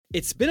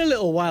It's been a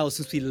little while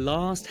since we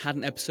last had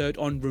an episode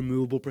on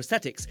removable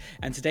prosthetics,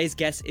 and today's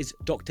guest is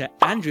Dr.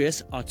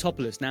 Andreas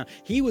Artopoulos. Now,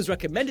 he was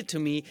recommended to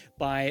me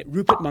by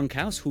Rupert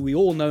Monkhouse, who we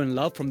all know and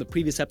love from the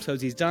previous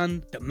episodes he's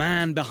done, the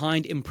man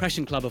behind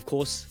Impression Club, of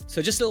course.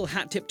 So just a little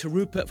hat tip to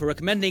Rupert for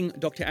recommending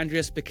Dr.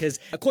 Andreas, because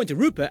according to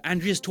Rupert,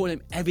 Andreas taught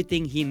him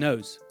everything he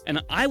knows. And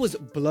I was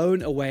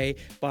blown away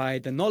by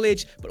the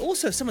knowledge, but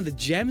also some of the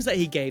gems that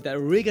he gave that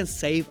are really going to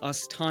save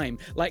us time.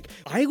 Like,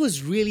 I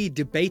was really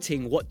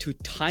debating what to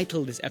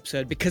title this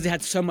episode because it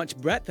had so much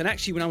breadth. And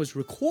actually, when I was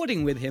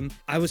recording with him,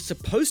 I was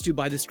supposed to,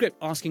 by the script,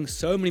 asking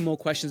so many more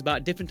questions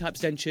about different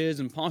types of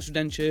dentures and partial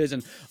dentures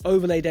and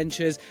overlay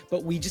dentures.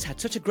 But we just had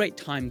such a great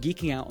time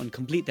geeking out on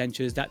complete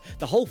dentures that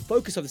the whole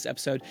focus of this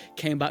episode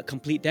came about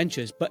complete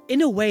dentures. But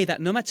in a way that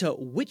no matter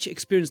which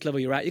experience level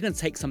you're at, you're going to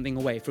take something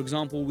away. For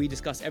example, we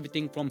discuss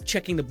everything from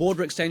checking the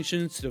border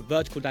extensions to the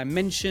vertical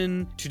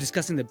dimension to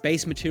discussing the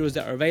base materials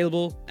that are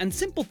available and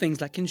simple things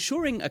like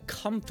ensuring a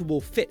comfortable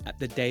fit at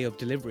the day of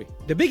delivery.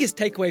 The biggest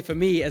takeaway for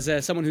me as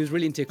someone who's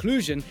really into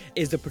occlusion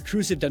is the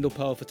protrusive dental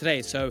pearl for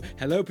today. So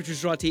hello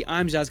protruserati,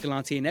 I'm Jaz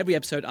Galati. In every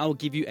episode I will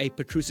give you a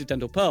protrusive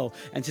dental pearl,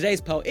 and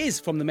today's pearl is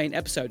from the main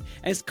episode.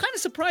 And it's kind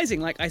of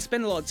surprising, like I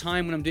spend a lot of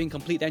time when I'm doing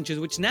complete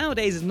dentures, which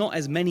nowadays is not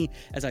as many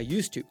as I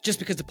used to, just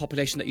because of the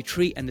population that you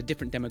treat and the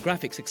different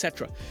demographics,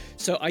 etc.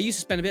 So I used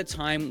to spend a bit of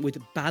time with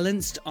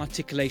balanced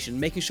articulation,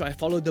 making sure I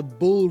follow the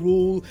bull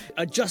rule,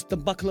 adjust the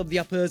buckle of the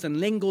uppers and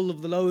lingual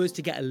of the lowers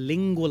to get a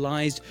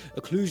lingualized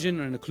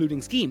occlusion and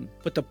occluding scheme.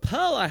 But the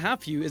pearl I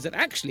have for you is that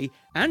actually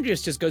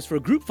Andreas just goes for a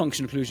group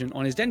function occlusion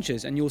on his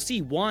dentures, and you'll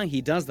see why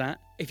he does that.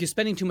 If you're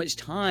spending too much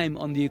time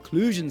on the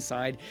occlusion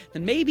side,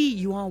 then maybe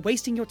you are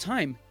wasting your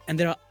time. And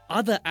there are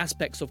other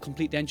aspects of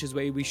complete dentures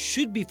where we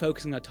should be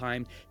focusing our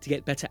time to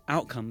get better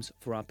outcomes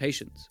for our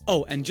patients.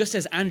 Oh, and just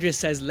as Andreas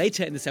says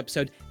later in this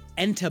episode,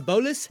 enter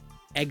bolus,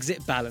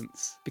 exit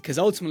balance. Because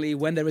ultimately,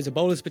 when there is a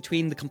bolus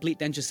between the complete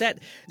denture set,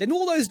 then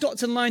all those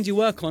dots and lines you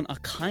work on are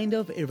kind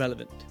of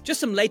irrelevant. Just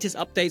some latest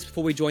updates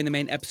before we join the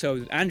main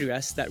episode with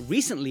Andreas, that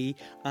recently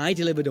I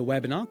delivered a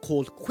webinar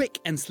called Quick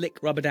and Slick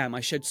Rubber Dam.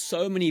 I showed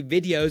so many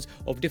videos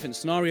of different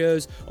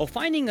scenarios of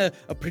finding a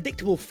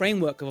predictable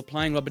framework of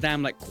applying rubber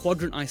dam like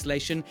quadrant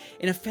isolation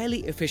in a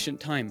fairly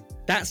efficient time.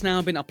 That's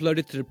now been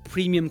uploaded to the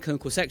premium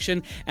clinical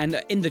section, and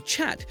in the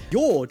chat,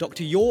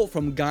 Dr. Yor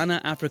from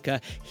Ghana,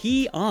 Africa,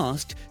 he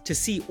asked to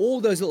see all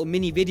those little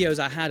mini videos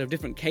I had of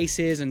different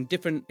cases and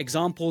different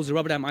examples of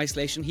rubber dam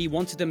isolation. He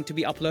wanted them to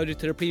be uploaded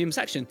to the premium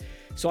section.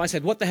 So I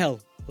said, what the hell?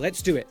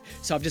 Let's do it.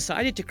 So I've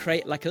decided to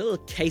create like a little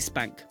case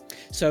bank.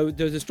 So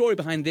the story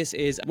behind this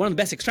is one of the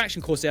best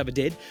extraction courses I ever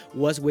did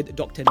was with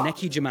Dr.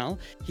 Neki Jamal.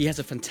 He has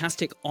a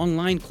fantastic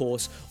online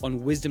course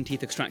on wisdom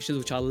teeth extractions,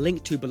 which I'll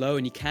link to below,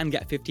 and you can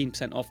get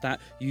 15% off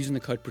that using the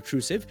code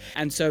protrusive.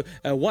 And so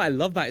what I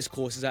love about his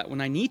course is that when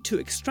I need to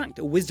extract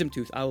a wisdom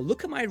tooth, I'll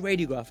look at my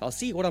radiograph, I'll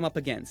see what I'm up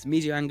against,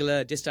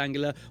 mesioangular,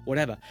 distangular,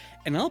 whatever.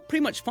 And I'll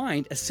pretty much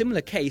find a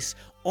similar case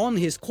on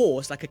his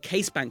course, like a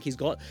case bank he's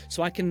got,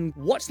 so I can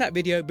watch that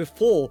video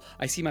before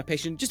I see my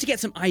patient just to get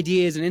some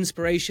ideas and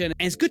inspiration.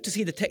 And it's good to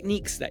see the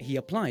techniques that he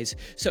applies.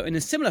 So in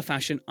a similar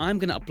fashion, I'm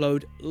going to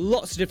upload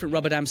lots of different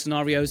rubber dam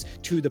scenarios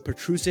to the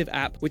Protrusive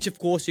app, which of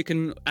course you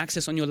can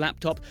access on your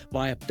laptop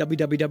via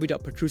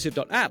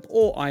www.protrusive.app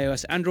or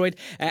iOS, Android,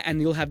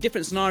 and you'll have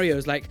different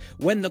scenarios like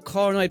when the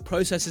coronoid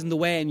process is in the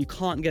way and you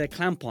can't get a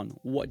clamp on,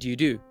 what do you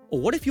do? Or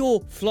what if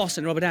your floss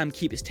and rubber dam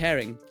keeps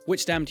tearing?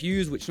 Which dam to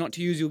use, which not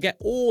to use? You'll get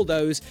all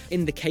those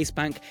in the case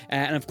bank.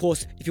 And of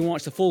course, if you want to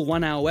watch the full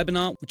 1 hour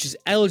webinar, which is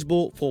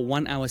eligible for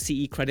 1 hour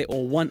CE credit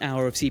or 1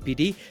 hour of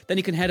CPD, then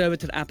you can head over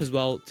to the app as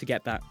well to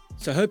get that.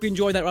 So I hope you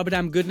enjoy that rubber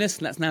dam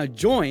goodness. Let's now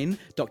join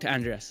Dr.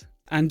 Andreas.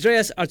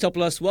 Andreas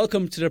Artopoulos,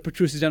 welcome to the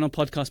Protrusive Dental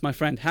Podcast, my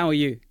friend. How are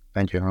you?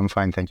 Thank you. I'm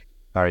fine. Thank you.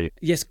 How are you?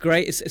 Yes,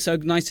 great. It's so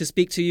nice to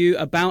speak to you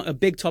about a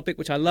big topic,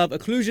 which I love,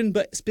 occlusion,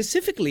 but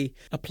specifically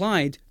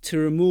applied to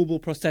removable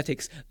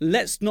prosthetics.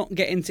 Let's not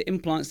get into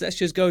implants. Let's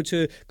just go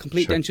to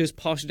complete dentures,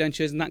 partial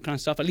dentures, and that kind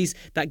of stuff. At least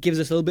that gives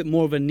us a little bit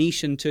more of a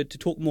niche and to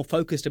talk more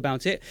focused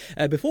about it.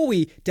 Before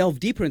we delve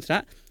deeper into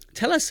that,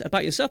 tell us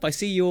about yourself. I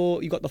see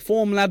you got the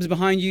Form Labs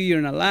behind you. You're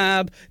in a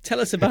lab.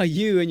 Tell us about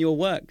you and your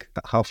work.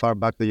 How far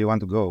back do you want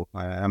to go?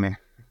 I mean,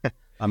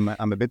 I'm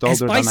a bit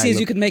older as spicy as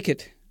you can make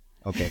it.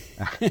 Okay.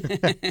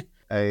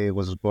 I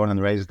was born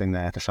and raised in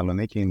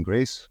Thessaloniki in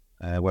Greece,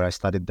 where I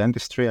studied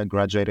dentistry. I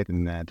graduated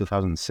in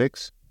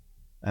 2006.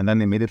 And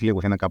then immediately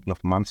within a couple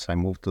of months, I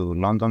moved to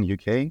London,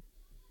 UK.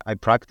 I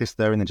practiced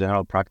there in a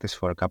general practice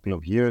for a couple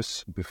of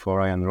years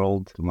before I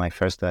enrolled to my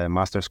first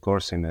master's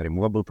course in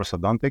removable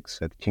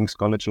prosthodontics at King's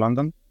College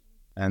London.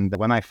 And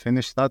when I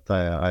finished that,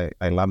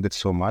 I loved it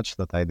so much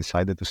that I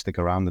decided to stick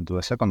around and do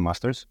a second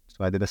master's.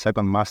 So I did a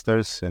second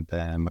master's in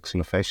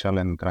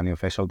maxillofacial and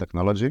craniofacial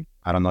technology.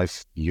 I don't know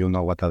if you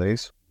know what that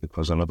is,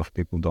 because a lot of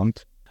people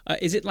don't.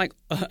 Is it like,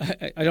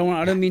 I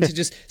don't mean to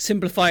just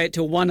simplify it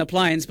to one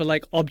appliance, but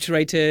like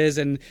obturators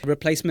and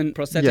replacement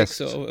prosthetics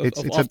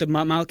after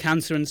mouth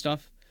cancer and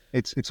stuff?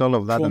 It's all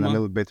of that and a trauma.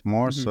 little bit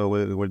more. So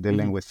we're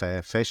dealing with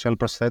facial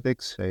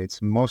prosthetics.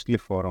 It's mostly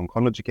for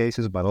oncology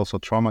cases, but also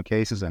trauma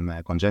cases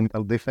and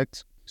congenital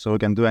defects. So we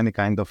can do any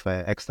kind of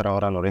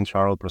extraoral or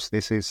intraoral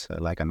prosthesis,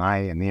 like an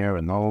eye, an ear,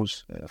 a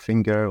nose, a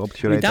finger,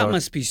 obturator. I mean, that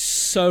must be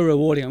so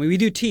rewarding. I mean, we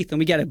do teeth and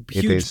we get a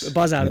huge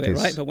buzz out of it,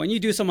 right? But when you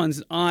do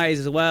someone's eyes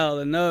as well,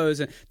 the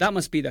nose, that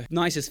must be the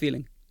nicest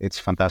feeling. It's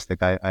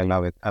fantastic. I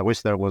love it. I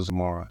wish there was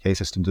more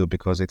cases to do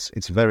because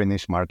it's very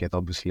niche market,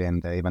 obviously,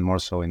 and even more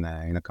so in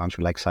a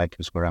country like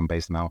Cyprus, where I'm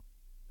based now.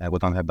 We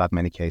don't have that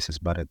many cases,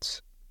 but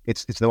it's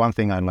the one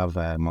thing I love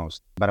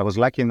most. But I was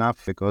lucky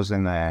enough because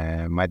in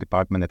my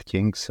department at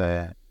King's,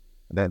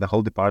 the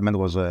whole department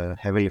was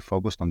heavily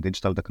focused on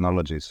digital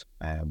technologies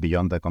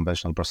beyond the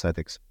conventional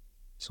prosthetics.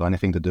 So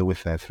anything to do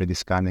with 3D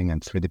scanning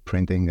and 3D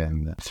printing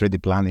and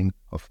 3D planning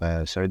of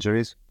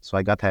surgeries. So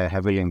I got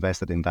heavily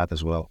invested in that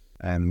as well.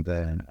 And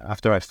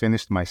after I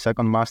finished my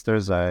second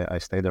master's, I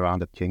stayed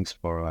around at King's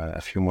for a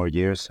few more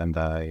years, and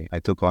I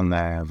took on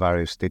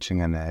various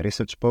teaching and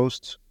research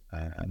posts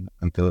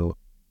until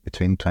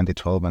between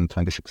 2012 and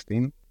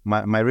 2016.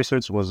 My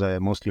research was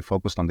mostly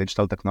focused on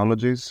digital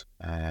technologies,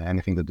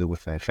 anything to do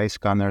with face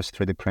scanners,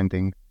 3D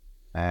printing,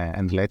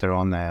 and later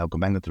on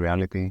augmented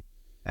reality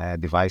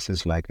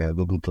devices like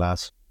Google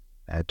Glass.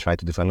 Tried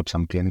to develop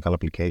some clinical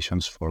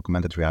applications for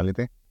augmented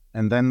reality.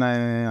 And then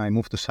I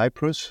moved to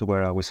Cyprus,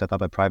 where we set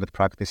up a private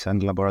practice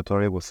and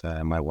laboratory with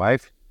my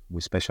wife.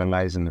 We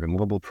specialize in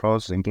removable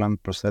pros,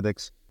 implant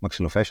prosthetics,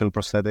 maxillofacial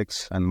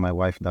prosthetics, and my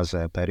wife does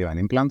perio and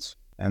implants.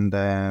 And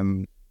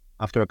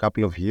after a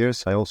couple of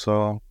years, I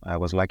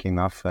was lucky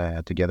enough,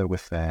 together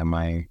with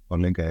my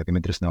colleague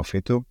Dimitris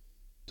Neophytou,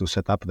 to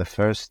set up the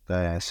first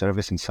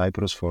service in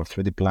Cyprus for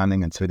 3D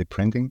planning and 3D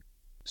printing.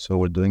 So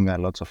we're doing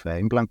lots of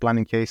implant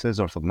planning cases,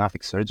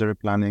 orthognathic surgery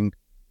planning,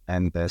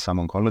 and some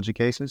oncology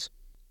cases.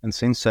 And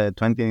since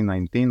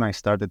 2019, I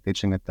started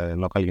teaching at the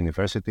local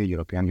university,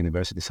 European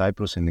University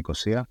Cyprus in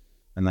Nicosia,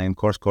 and I am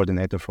course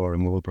coordinator for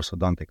removable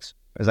prosthodontics.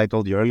 As I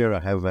told you earlier, I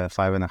have a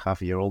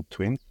 5.5-year-old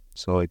twin,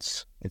 so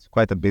it's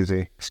quite a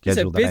busy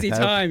schedule. It's a busy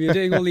time. You're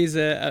doing all these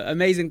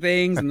amazing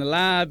things in the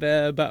lab,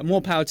 but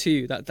more power to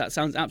you. That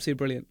sounds absolutely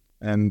brilliant.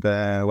 And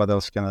what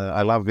else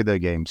I love video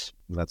games.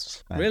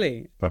 That's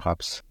really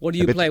perhaps. What do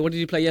you play? What did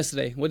you play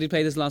yesterday? What did you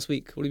play this last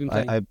week? What have you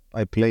been playing?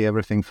 I play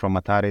everything from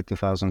Atari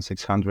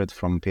 2600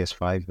 from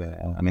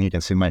PS5. I mean, you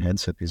can see my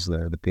headset is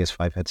the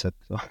PS5 headset.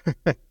 So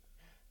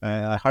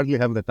I hardly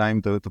have the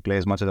time to play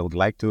as much as I would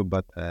like to,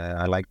 but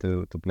I like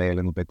to play a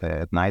little bit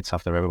at nights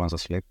after everyone's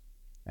asleep,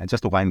 and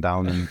just to wind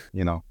down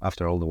and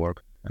after all the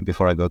work. And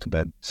before I go to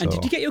bed. So, and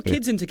did you get your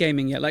kids into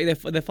gaming yet? Like they're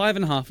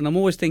 5.5, and I'm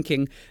always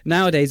thinking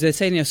nowadays they're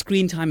saying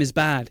screen time is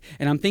bad,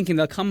 and I'm thinking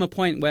there'll come a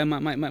point where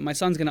my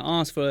son's going to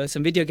ask for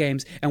some video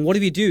games. And what do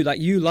we do? Like,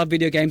 you love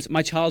video games.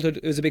 My childhood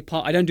was a big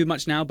part. I don't do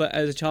much now, but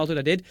as a childhood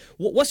I did.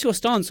 What's your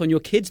stance on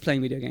your kids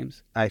playing video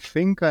games? I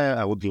think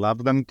I would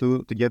love them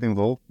to get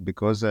involved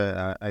because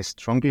I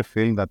strongly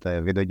feel that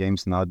video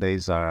games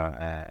nowadays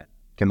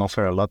can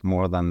offer a lot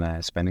more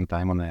than spending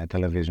time on a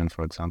television,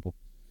 for example.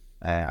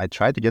 I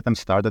tried to get them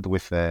started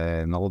with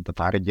an old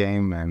Atari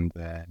game and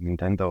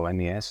Nintendo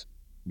NES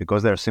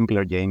because they're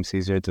simpler games,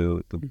 easier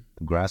to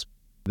grasp.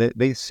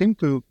 They seem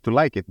to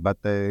like it,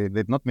 but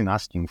they've not been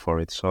asking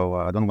for it, so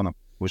I don't want to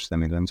push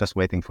them in. I'm just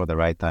waiting for the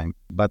right time.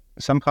 But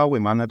somehow we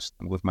managed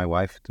with my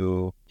wife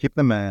to keep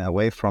them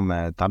away from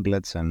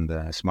tablets and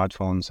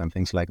smartphones and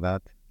things like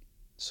that.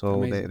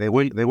 So they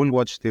will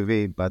watch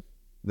TV, but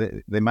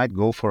they might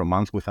go for a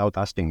month without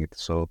asking it.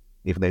 So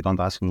if they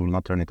don't ask, we will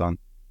not turn it on.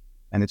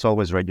 And it's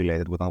always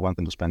regulated. We don't want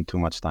them to spend too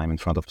much time in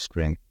front of a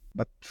screen.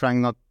 But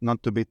trying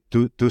not to be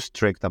too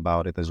strict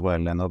about it as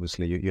well. And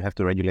obviously, you have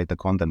to regulate the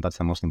content. That's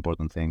the most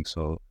important thing.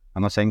 So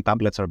I'm not saying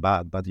tablets are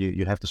bad, but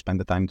you have to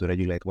spend the time to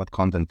regulate what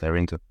content they're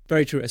into.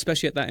 Very true,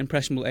 especially at that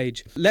impressionable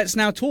age. Let's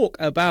now talk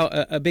about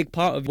a big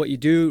part of what you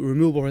do,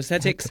 removable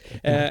prosthetics,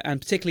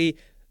 and particularly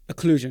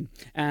occlusion.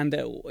 And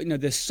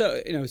there's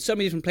so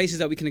many different places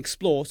that we can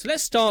explore. So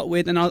let's start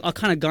with, and I'll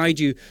kind of guide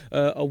you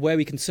where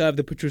we can serve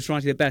the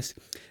protrusorati the best.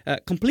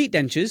 Complete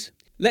dentures.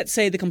 Let's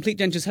say the complete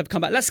dentures have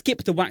come back. Let's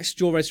skip the wax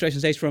jaw restoration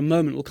stage for a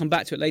moment. We'll come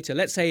back to it later.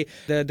 Let's say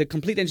the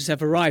complete dentures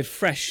have arrived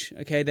fresh.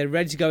 Okay, they're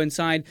ready to go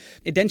inside.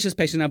 A dentures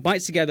patient now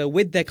bites together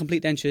with their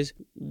complete dentures.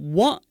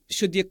 What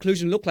should the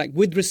occlusion look like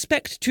with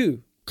respect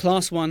to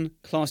Class 1,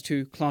 Class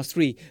 2, Class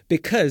 3,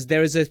 because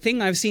there is a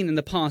thing I've seen in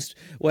the past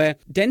where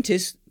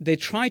dentists, they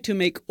try to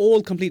make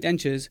all complete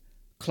dentures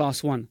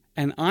Class 1.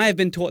 And I have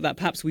been taught that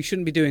perhaps we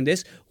shouldn't be doing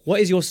this. What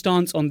is your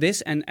stance on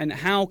this? And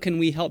how can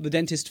we help the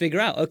dentist figure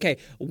out, okay,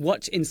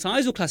 what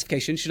incisal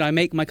classification should I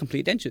make my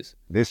complete dentures?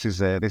 This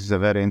is a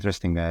very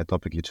interesting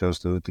topic you chose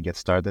to get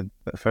started.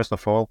 First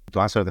of all, to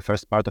answer the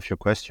first part of your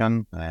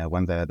question,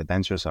 when the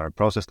dentures are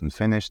processed and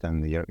finished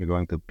and you're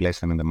going to place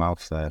them in the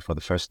mouth for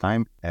the first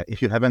time,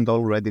 if you haven't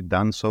already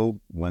done so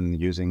when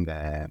using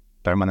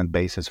permanent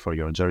bases for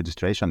your jaw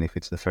registration, if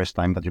it's the first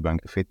time that you're going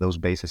to fit those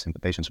bases in the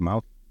patient's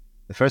mouth,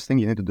 the first thing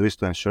you need to do is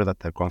to ensure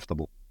that they're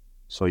comfortable.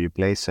 So you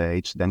place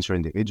each denture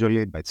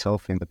individually by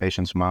itself in the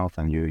patient's mouth,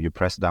 and you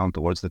press down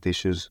towards the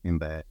tissues in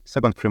the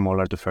second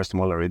premolar to first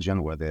molar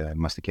region where the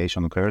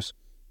mastication occurs,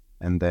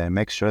 and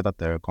make sure that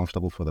they're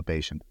comfortable for the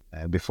patient.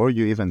 Before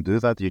you even do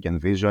that, you can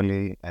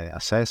visually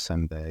assess,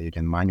 and you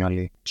can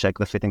manually check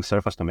the fitting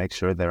surface to make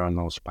sure there are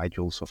no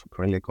spicules of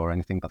acrylic or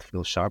anything that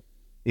feels sharp.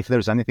 If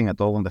there's anything at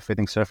all on the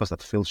fitting surface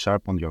that feels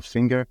sharp on your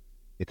finger,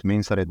 it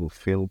means that it will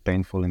feel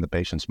painful in the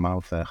patient's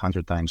mouth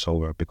 100 times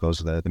over, because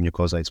the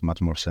mucosa is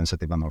much more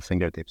sensitive than our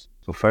fingertips.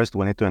 So first,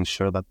 we need to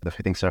ensure that the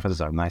fitting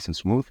surfaces are nice and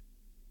smooth,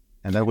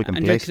 and then we can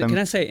place them. Can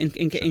I say,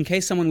 in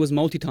case someone was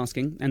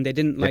multitasking and they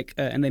didn't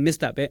and they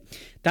missed that bit,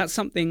 that's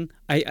something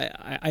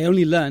I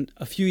only learned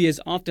a few years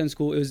after in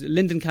school. It was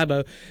Lyndon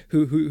Cabot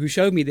who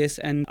showed me this,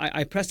 and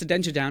I pressed the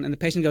denture down, and the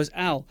patient goes,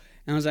 "Ow!"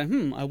 And I was like,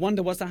 I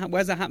wonder where's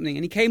that happening?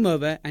 And he came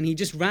over and he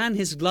just ran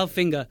his glove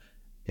finger.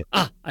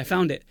 I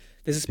found it.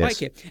 There's a spike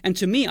here. And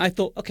to me, I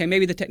thought, okay,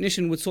 maybe the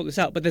technician would sort this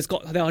out, but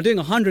they are doing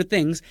 100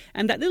 things,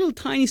 and that little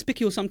tiny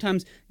spicule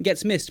sometimes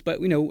gets missed.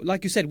 But,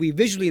 like you said, we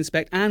visually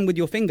inspect and with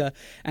your finger,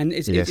 and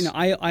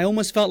I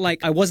almost felt like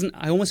I wasn't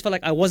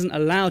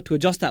allowed to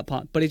adjust that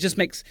part, but it just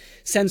makes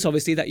sense,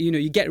 obviously, that,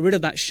 you get rid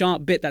of that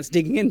sharp bit that's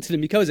digging into the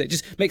mucosa. It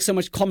just makes so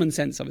much common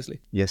sense, obviously.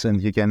 Yes, and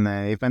you can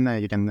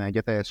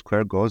get a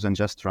square gauze and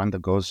just run the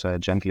gauze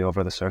gently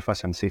over the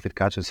surface and see if it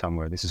catches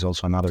somewhere. This is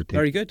also another tip.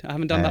 Very good. I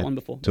haven't done that one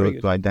before.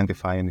 To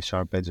identify any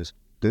sharp edges.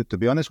 To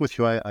be honest with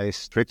you, I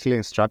strictly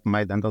instruct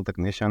my dental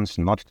technicians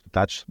not to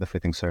touch the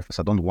fitting surface.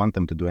 I don't want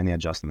them to do any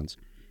adjustments.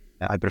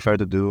 I prefer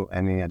to do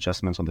any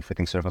adjustments on the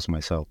fitting surface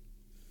myself.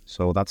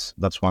 So that's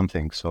one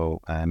thing.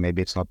 So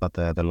maybe it's not that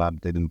the lab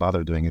didn't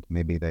bother doing it.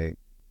 Maybe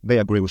they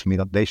agree with me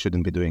that they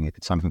shouldn't be doing it.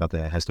 It's something that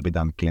has to be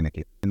done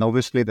clinically. And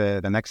obviously,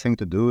 the next thing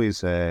to do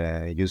is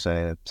use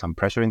some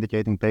pressure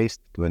indicating paste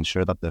to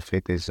ensure that the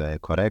fit is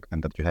correct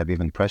and that you have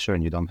even pressure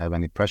and you don't have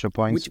any pressure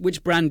points.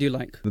 Which brand do you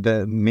like?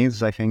 The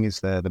Miz, I think,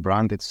 is the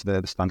brand. It's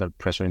the standard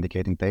pressure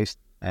indicating paste.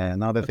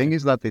 Now, the thing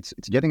is that it's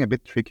getting a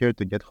bit trickier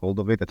to get hold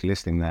of it, at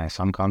least in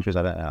some countries.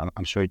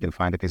 I'm sure you can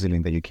find it easily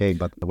in the UK,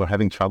 but we're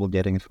having trouble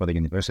getting it for the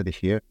university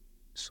here.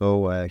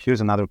 So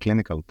here's another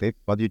clinical tip.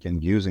 What you can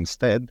use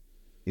instead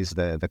is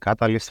the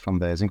catalyst from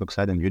the zinc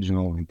oxide and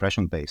eugenol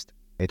impression paste.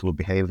 It will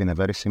behave in a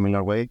very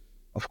similar way.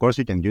 Of course,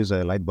 you can use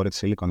a light-bodied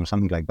silicone or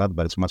something like that,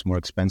 but it's much more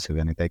expensive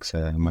and it takes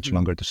much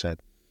longer to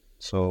set.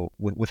 So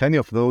with any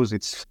of those,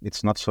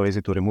 it's not so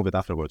easy to remove it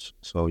afterwards.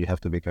 So you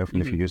have to be careful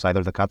if you use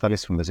either the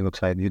catalyst from the zinc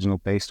oxide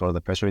eugenol paste or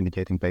the pressure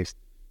indicating paste.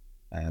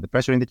 The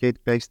pressure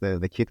indicating paste,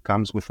 the kit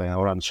comes with an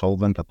orange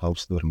solvent that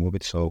helps to remove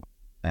it. So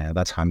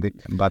that's handy.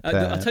 But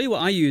I'll tell you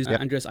what I use,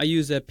 Andreas. I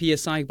use a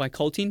PSI by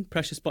Coltine,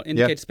 pressure spot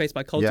indicator space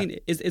by Coltine. Yeah.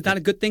 Is that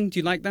a good thing? Do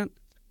you like that?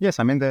 Yes,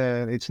 I mean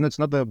it's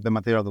not the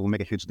material that will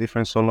make a huge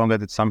difference, so long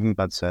as it's something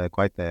that's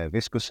quite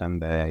viscous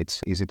and it's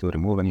easy to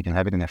remove, and you can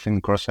have it in a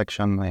thin cross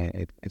section.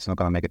 It's not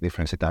going to make a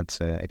difference.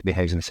 It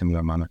behaves in a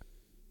similar manner.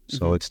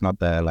 So it's not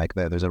like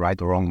there's a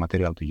right or wrong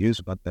material to use,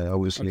 but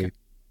obviously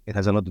it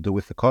has a lot to do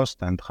with the cost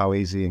and how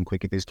easy and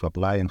quick it is to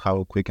apply and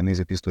how quick and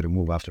easy it is to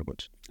remove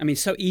afterwards. I mean,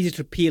 it's so easy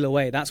to peel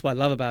away. That's what I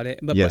love about it.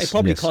 But it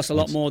probably costs a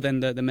lot more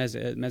than the Mez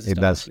It stuff.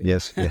 Does,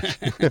 yes.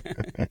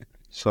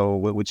 So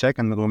we check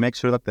and we'll make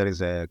sure that there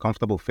is a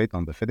comfortable fit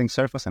on the fitting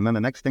surface. And then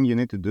the next thing you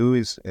need to do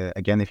is,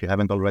 again, if you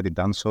haven't already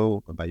done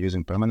so by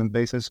using permanent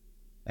bases,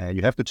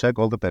 you have to check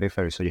all the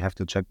periphery. So you have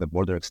to check the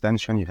border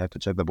extension, you have to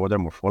check the border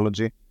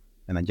morphology,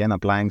 and again,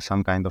 applying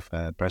some kind of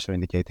pressure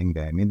indicating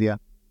media.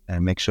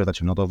 Make sure that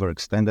you're not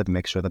overextended.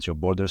 Make sure that your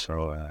borders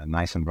are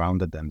nice and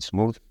rounded and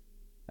smooth.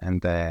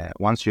 And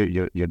once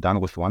you're done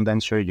with one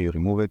denture, you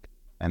remove it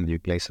and you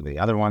place the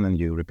other one and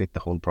you repeat the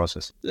whole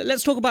process.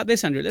 Let's talk about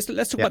this, Andrew. Let's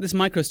talk about this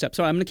micro step.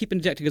 Sorry, I'm going to keep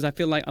interjecting because I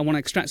feel like I want to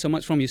extract so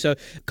much from you. So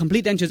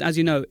complete dentures, as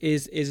you know,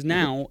 is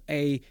now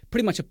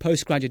pretty much a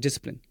postgraduate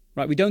discipline.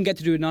 Right, we don't get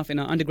to do enough in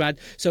our undergrad.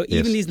 So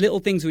even these little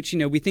things which,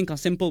 we think are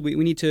simple, we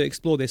need to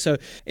explore this. So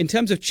in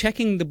terms of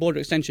checking the border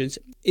extensions,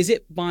 is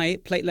it by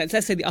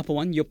let's say the upper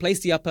one, you place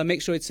the upper,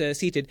 make sure it's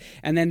seated,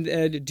 and then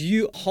do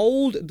you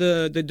hold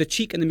the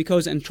cheek and the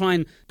mucosa and try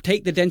and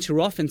take the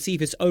denture off and see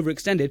if it's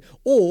overextended,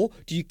 or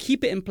do you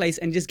keep it in place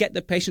and just get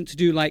the patient to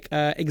do like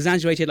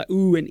exaggerated like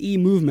ooh and e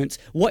movements?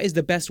 What is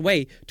the best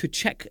way to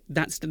check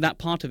that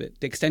part of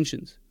it, the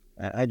extensions?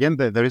 Again,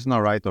 there is no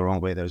right or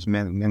wrong way. There's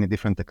many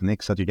different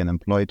techniques that you can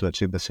employ to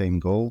achieve the same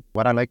goal.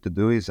 What I like to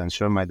do is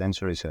ensure my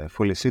denture is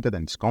fully seated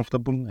and it's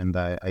comfortable, and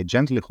I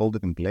gently hold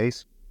it in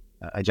place.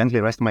 I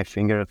gently rest my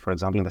finger, for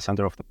example, in the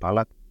center of the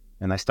palate,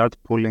 and I start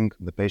pulling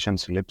the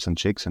patient's lips and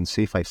cheeks and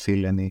see if I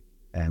feel any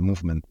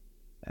movement.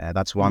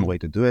 That's one way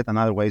to do it.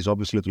 Another way is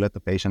obviously to let the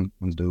patient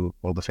do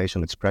all the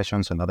facial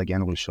expressions, and that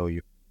again will show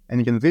you. And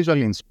you can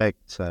visually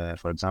inspect,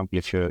 for example,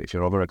 if you're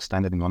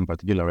overextended in one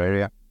particular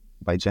area.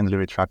 By gently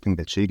retracting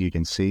the cheek, you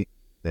can see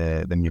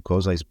the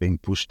mucosa is being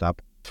pushed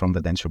up from the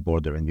denture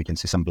border, and you can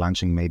see some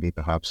blanching maybe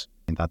perhaps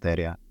in that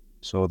area.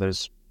 So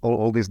there's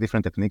all these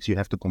different techniques you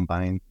have to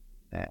combine,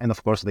 and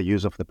of course the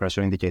use of the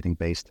pressure indicating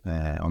paste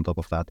on top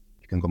of that.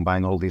 can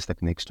combine all these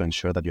techniques to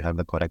ensure that you have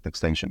the correct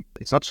extension.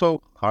 It's not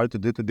so hard to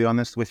do, to be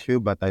honest with you,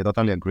 but I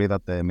totally agree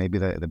that maybe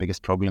the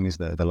biggest problem is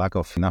the lack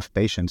of enough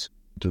patients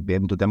to be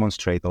able to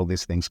demonstrate all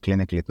these things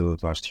clinically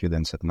to our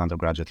students at an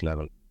undergraduate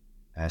level.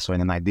 So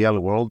in an ideal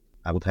world,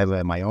 I would have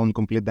my own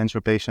complete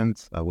denture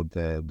patient. I would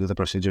do the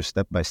procedure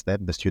step by step.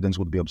 The students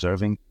would be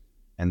observing.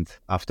 And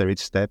after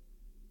each step,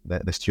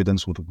 the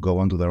students would go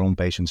on to their own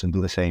patients and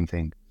do the same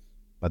thing.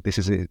 But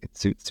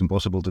it's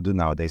impossible to do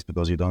nowadays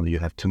because you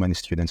have too many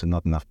students and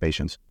not enough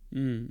patients.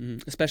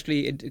 Especially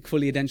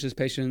fully edentulous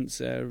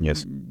patients,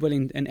 yes,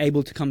 willing and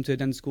able to come to a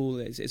dental school.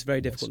 It's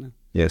very difficult now.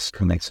 Yes,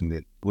 connects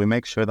indeed. We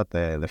make sure that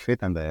the fit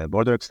and the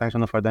border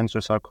extension of our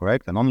dentures are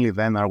correct, and only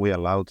then are we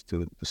allowed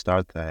to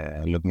start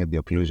looking at the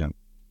occlusion.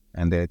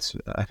 And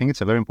I think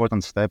it's a very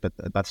important step.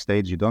 At that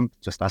stage, you don't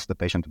just ask the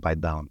patient to bite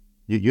down.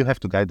 You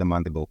have to guide the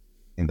mandible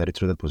in the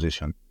retruded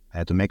position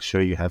to make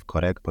sure you have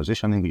correct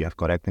positioning, you have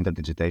correct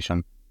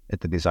interdigitation at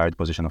the desired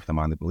position of the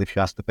mandible. If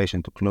you ask the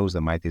patient to close, they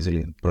might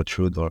easily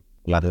protrude or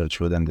lateral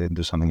protrude and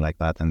do something like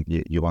that, and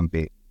you won't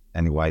be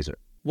any wiser.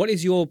 What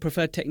is your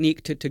preferred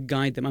technique to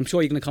guide them? I'm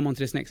sure you're going to come on to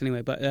this next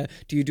anyway, but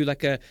do you do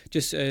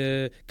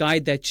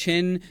guide their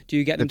chin? Do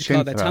you get them to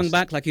curl their tongue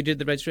back like you did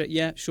the registrar?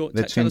 Yeah, sure.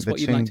 Tell us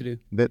what you'd like to do.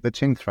 The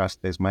chin thrust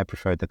is my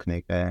preferred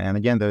technique. And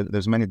again,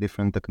 there's many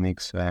different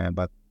techniques,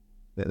 but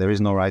there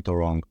is no right or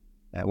wrong.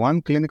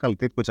 One clinical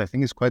tip, which I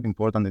think is quite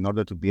important in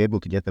order to be able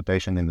to get the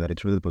patient in the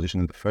retruded position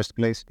in the first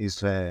place,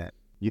 is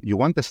you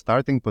want the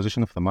starting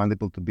position of the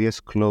mandible to be as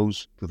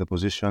close to the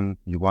position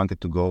you want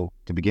it to go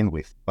to begin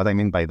with. What I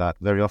mean by that,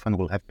 very often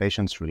we'll have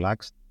patients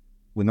relaxed.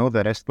 We know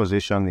the rest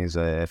position is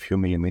a few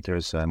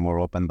millimeters more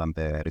open than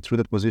the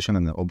retruded position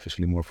and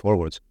obviously more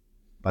forwards.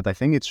 But I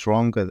think it's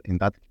wrong in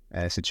that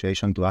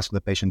situation to ask the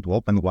patient to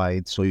open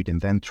wide so you can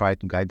then try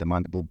to guide the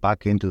mandible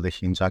back into the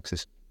hinge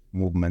axis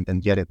movement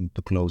and get it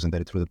to close in the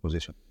retruded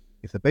position.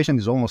 If the patient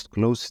is almost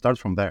closed, start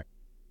from there.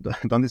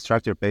 Don't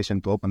instruct your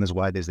patient to open as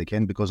wide as they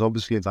can, because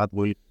obviously that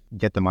will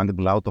get the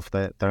mandible out of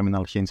the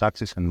terminal hinge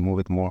axis and move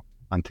it more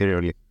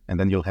anteriorly, and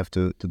then you'll have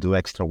to do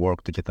extra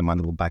work to get the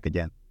mandible back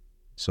again.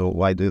 So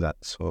why do that?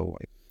 So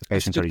the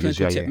patients are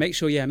usually... Make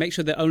sure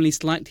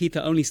the teeth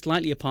are only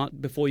slightly apart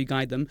before you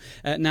guide them.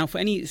 Now, for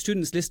any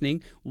students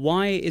listening,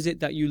 why is it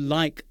that you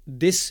like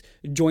this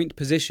joint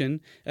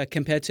position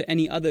compared to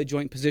any other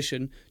joint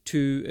position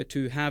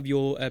to have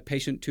your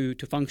patient to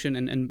function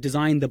and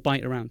design the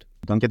bite around?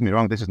 Don't get me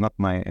wrong, this is not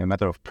a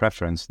matter of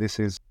preference. This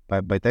is,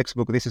 by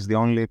textbook, this is the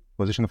only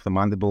position of the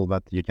mandible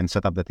that you can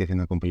set up the teeth in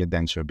a complete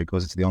denture,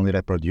 because it's the only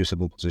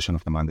reproducible position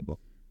of the mandible.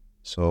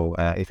 So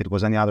if it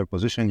was any other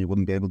position, you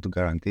wouldn't be able to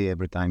guarantee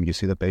every time you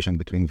see the patient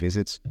between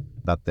visits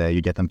that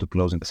you get them to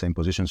close in the same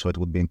position, so it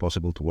would be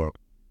impossible to work.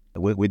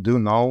 We do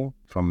know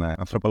from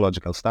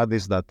anthropological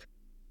studies that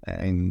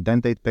in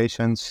dentate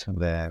patients,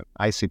 the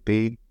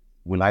ICP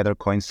will either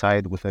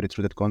coincide with a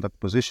retruded contact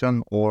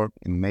position or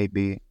in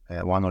maybe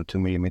 1 or 2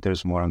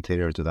 millimeters more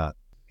anterior to that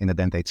in a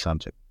dentate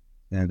subject.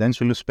 In a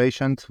dentulous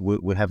patient,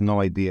 we have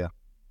no idea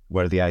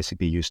where the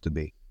ICP used to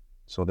be.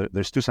 So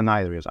there's two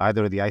scenarios.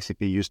 Either the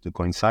ICP used to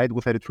coincide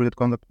with a retruded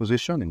contact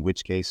position, in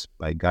which case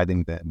by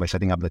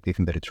setting up the teeth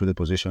in the retruded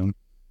position,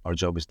 our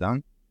job is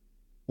done.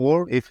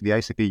 Or if the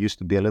ICP used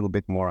to be a little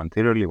bit more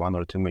anteriorly, 1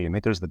 or 2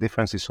 millimeters, the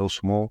difference is so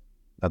small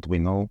that we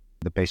know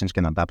the patients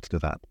can adapt to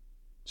that.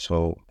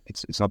 So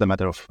it's not a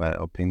matter of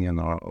opinion,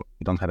 or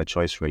we don't have a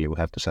choice really. We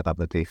have to set up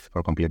the teeth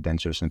for complete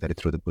dentures in the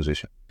retruded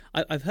position.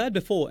 I've heard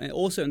before, and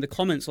also in the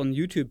comments on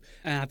YouTube,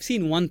 I've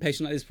seen one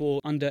patient like this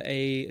under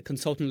a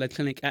consultant-led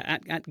clinic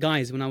at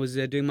Guy's when I was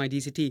doing my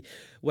DCT,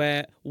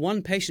 where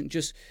one patient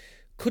just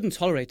couldn't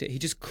tolerate it. He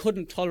just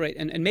couldn't tolerate,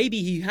 and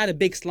maybe he had a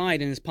big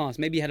slide in his past.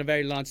 Maybe he had a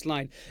very large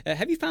slide.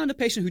 Have you found a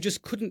patient who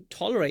just couldn't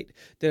tolerate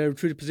the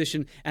retruded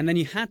position, and then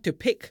you had to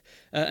pick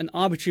an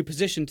arbitrary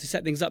position to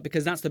set things up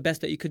because that's the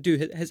best that you could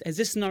do? Has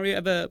this scenario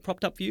ever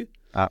propped up for you?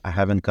 I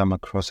haven't come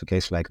across a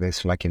case like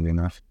this, luckily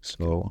enough.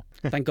 So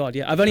thank God.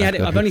 Yeah, I've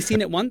only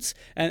seen it once,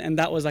 and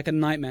that was like a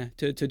nightmare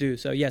to do.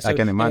 So yeah, I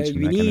can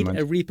imagine. You need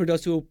a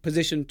reproducible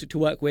position to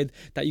work with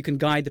that you can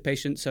guide the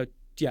patient. So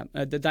yeah,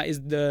 that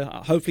is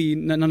hopefully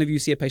none of you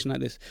see a patient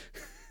like this.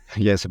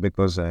 Yes,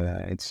 because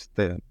it's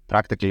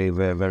practically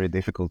very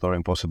difficult or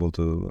impossible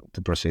to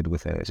proceed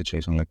with a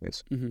situation like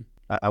this. Mm-hmm.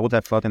 I would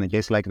have thought in a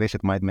case like this,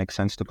 it might make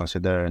sense to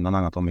consider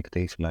non-anatomic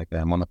teeth like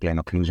monoplane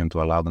occlusion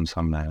to allow them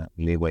some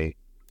leeway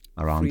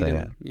around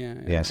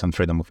some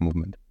freedom of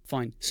movement.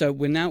 Fine. So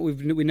we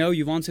know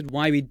you've answered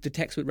why the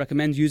textbook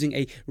recommends using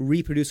a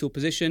reproducible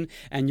position,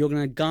 and you're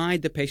going to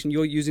guide the patient.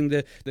 You're using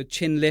the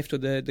chin lift or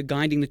the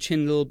guiding the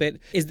chin a little bit.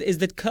 Is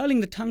the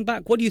curling the tongue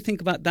back? What do you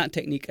think about that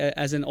technique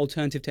as an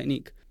alternative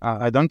technique?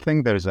 I don't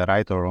think there's a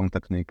right or wrong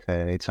technique.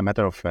 It's a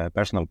matter of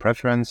personal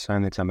preference,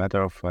 and it's a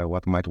matter of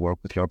what might work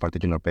with your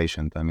particular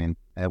patient. I mean,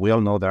 we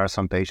all know there are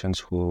some patients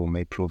who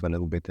may prove a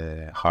little bit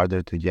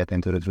harder to get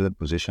into the retruded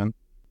position.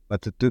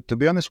 But to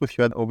be honest with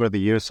you, over the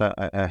years,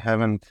 I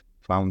haven't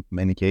found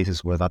many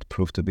cases where that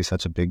proved to be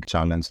such a big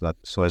challenge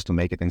so as to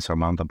make it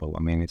insurmountable.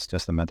 I mean, it's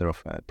just a matter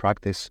of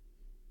practice.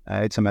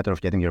 It's a matter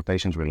of getting your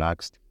patient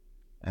relaxed.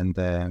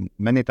 And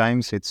many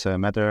times it's a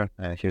matter,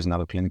 here's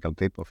another clinical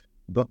tip of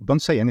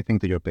don't say anything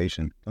to your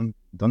patient.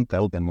 Don't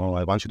tell them, oh,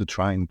 I want you to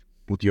try and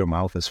put your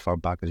mouth as far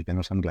back as you can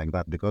or something like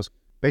that, because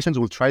patients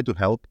will try to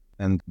help.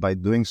 And by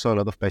doing so, a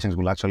lot of patients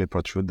will actually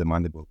protrude the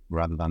mandible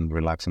rather than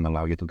relax and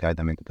allow you to guide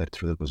them into that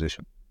through the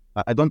position.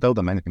 I don't tell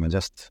them anything. I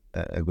just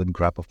a good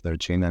grab of their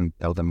chin and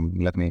tell them,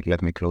 let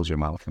me close your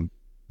mouth. And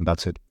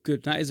that's it.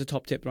 Good. That is a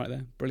top tip right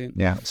there. Brilliant.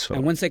 Yeah. So,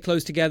 and once they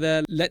close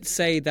together, let's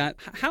say that,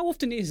 how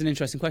often is an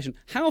interesting question.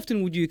 How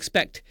often would you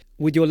expect,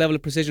 with your level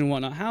of precision and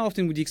whatnot, how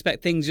often would you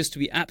expect things just to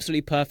be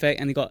absolutely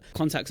perfect and you've got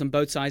contacts on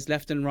both sides,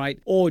 left and right?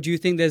 Or do you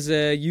think there's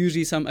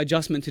usually some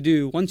adjustment to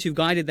do? Once you've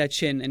guided their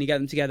chin and you get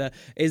them together,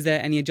 is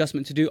there any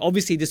adjustment to do?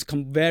 Obviously, this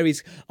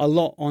varies a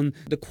lot on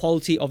the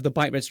quality of the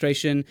bite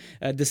registration,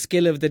 the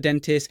skill of the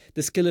dentist,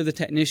 the skill of the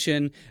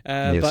technician.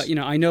 Yes. But,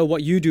 I know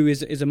what you do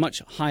is a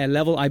much higher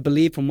level, I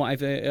believe, from what I've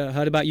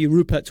heard about you.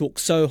 Rupert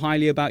talks so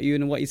highly about you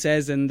and what he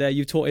says, and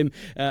you've taught him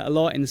a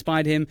lot,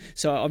 inspired him.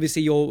 So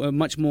obviously you're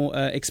much more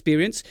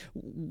experienced.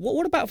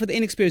 What about for the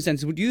inexperienced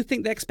dentist? Would you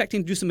think they're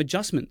expecting to do some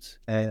adjustments?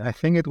 I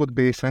think it would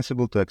be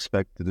sensible to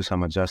expect to do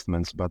some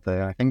adjustments, but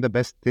I think the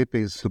best tip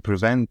is to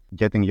prevent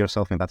getting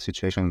yourself in that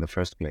situation in the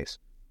first place.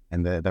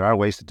 And there are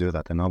ways to do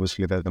that. And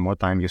obviously, the more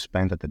time you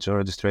spend at the jaw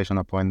registration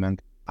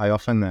appointment, I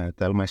often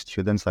tell my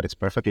students that it's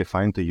perfectly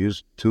fine to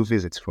use 2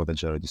 visits for the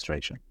jaw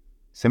registration.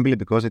 Simply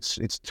because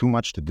it's too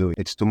much to do.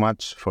 It's too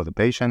much for the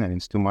patient and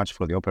it's too much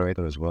for the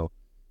operator as well.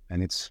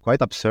 And it's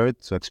quite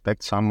absurd to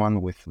expect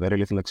someone with very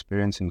little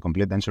experience in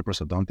complete denture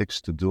prosthodontics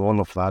to do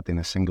all of that in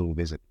a single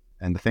visit.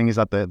 And the thing is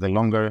that the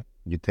longer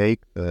you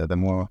take, the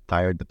more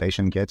tired the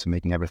patient gets,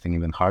 making everything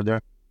even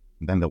harder.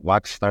 Then the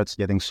wax starts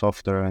getting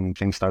softer and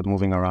things start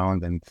moving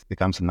around and it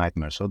becomes a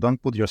nightmare. So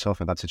don't put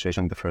yourself in that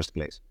situation in the first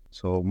place.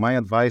 So my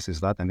advice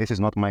is that, and this is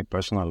not my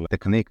personal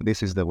technique,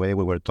 this is the way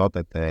we were taught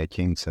at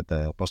King's at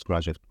the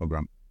postgraduate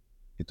program,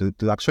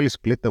 to actually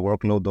split the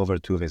workload over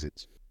 2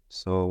 visits.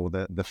 So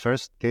the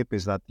first tip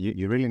is that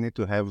you really need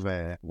to have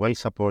a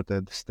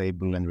well-supported,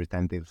 stable and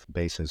retentive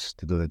bases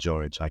to do the jaw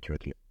ridge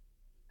accurately.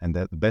 And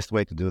the best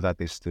way to do that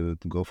is to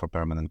go for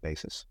permanent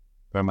bases.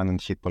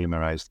 Permanent heat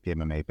polymerized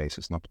PMMA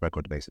bases, not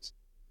record bases.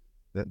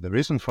 The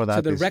reason for that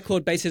is... So the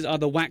record bases are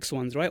the wax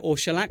ones, right? Or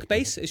shellac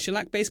base? Is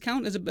shellac base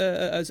count as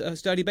a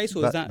sturdy base,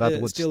 or is that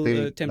still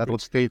temporary? That would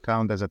still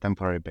count as a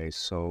temporary base.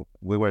 So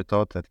we were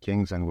taught at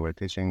King's and we were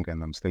teaching,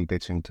 and I'm still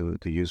teaching to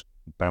use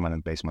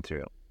permanent base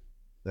material.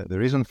 The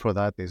reason for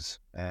that is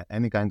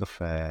any kind of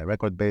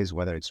record base,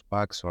 whether it's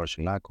wax or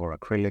shellac or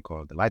acrylic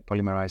or the light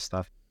polymerized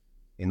stuff,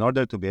 in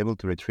order to be able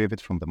to retrieve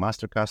it from the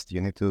master cast, you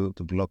need to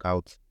block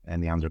out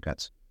any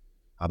undercuts.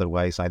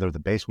 Otherwise, either the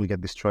base will get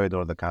destroyed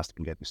or the cast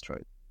will get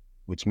destroyed.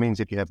 Which means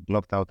if you have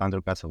blocked out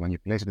undercuts, when you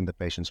place it in the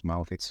patient's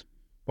mouth, it's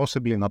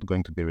possibly not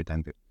going to be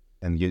retentive.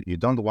 And you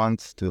don't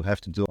want to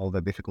have to do all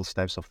the difficult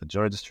steps of the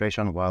jaw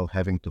registration while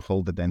having to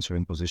hold the denture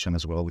in position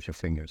as well with your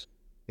fingers.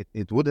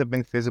 It would have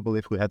been feasible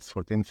if we had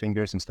 14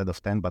 fingers instead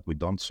of 10, but we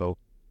don't, so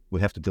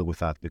we have to deal with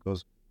that.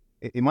 Because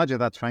imagine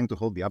that, trying to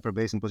hold the upper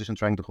base in position,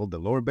 trying to hold the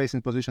lower base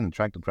in position, and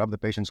trying to grab the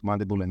patient's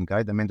mandible and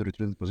guide them into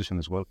retrieved position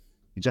as well.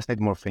 You just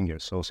need more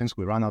fingers. So since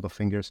we run out of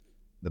fingers,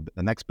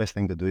 the next best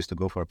thing to do is to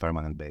go for a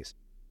permanent base.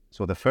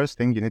 So the first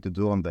thing you need to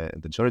do on the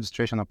jaw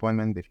registration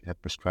appointment, if you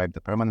have prescribed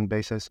the permanent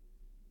bases,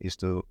 is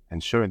to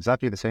ensure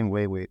exactly the same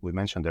way we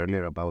mentioned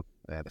earlier about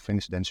the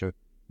finished denture.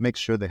 Make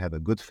sure they have a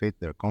good fit,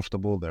 they're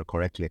comfortable, they're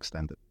correctly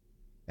extended.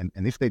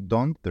 And if they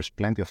don't, there's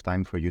plenty of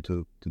time for you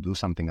to do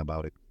something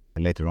about it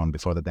later on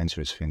before the denture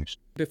is finished.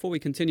 Before we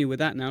continue with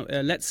that now,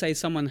 let's say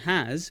someone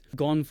has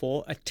gone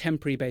for a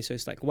temporary base, so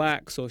it's like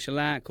wax or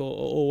shellac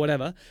or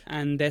whatever,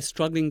 and they're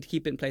struggling to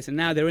keep it in place, and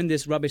now they're in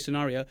this rubbish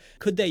scenario.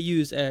 Could they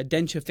use a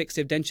denture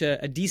fixative,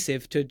 denture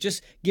adhesive to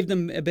just give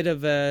them a bit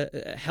of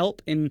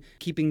help in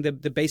keeping the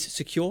base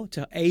secure,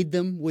 to aid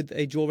them with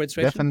a jaw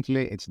registration?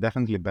 It's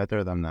definitely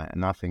better than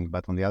nothing,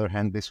 but on the other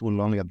hand, this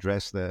will only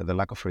address the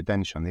lack of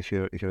retention. If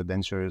your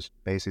denture's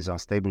base is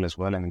unstable as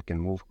well and it can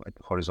move at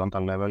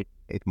horizontal level,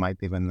 it might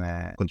even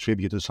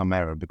contribute to some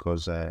error,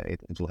 because it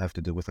will have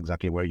to do with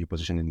exactly where you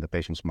position it in the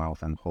patient's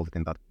mouth and hold it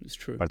in that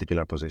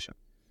particular position.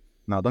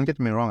 Now, don't get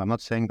me wrong, I'm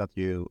not saying that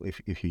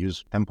if you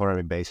use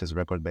temporary bases,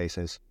 record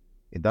bases,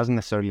 it doesn't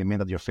necessarily mean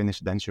that your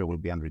finished denture will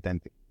be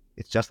unretentive.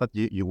 It's just that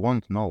you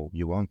won't know.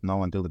 You won't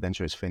know until the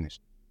denture is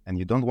finished. And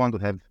you don't want to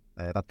have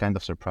that kind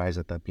of surprise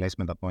at the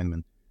placement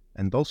appointment.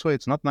 And also,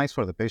 it's not nice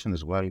for the patient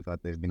as well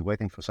that they've been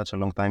waiting for such a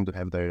long time to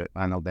have their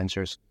final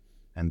dentures.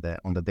 And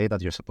on the day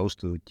that you're supposed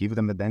to give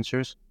them the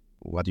dentures,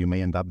 what you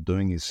may end up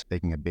doing is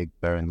taking a big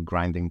pair and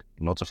grinding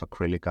lots of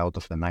acrylic out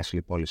of the nicely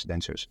polished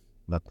dentures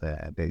that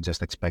they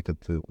just expected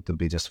to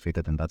be just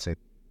fitted, and that's it.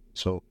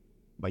 So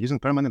by using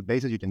permanent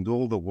bases, you can do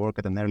all the work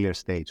at an earlier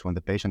stage when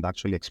the patient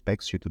actually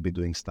expects you to be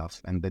doing stuff,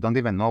 and they don't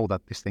even know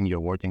that this thing you're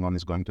working on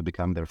is going to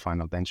become their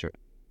final denture.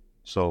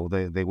 So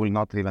they will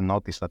not even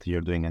notice that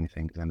you're doing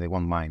anything, and they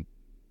won't mind.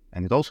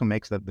 And it also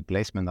makes the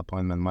placement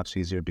appointment much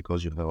easier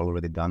because you have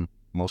already done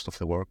most of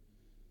the work.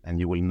 And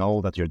you will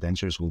know that your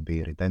dentures will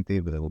be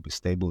retentive, they will be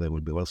stable, they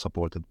will be well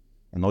supported,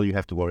 and all you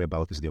have to worry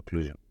about is the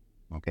occlusion.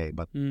 Okay,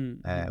 but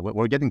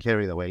we're getting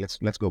carried away.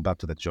 Let's go back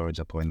to the George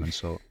appointment.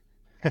 So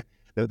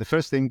the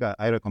first thing that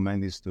I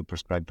recommend is to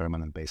prescribe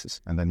permanent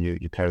bases, and then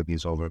you carry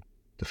these over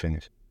to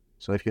finish.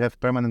 So if you have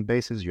permanent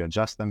bases, you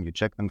adjust them, you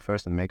check them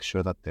first and make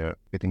sure that they're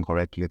fitting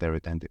correctly, they're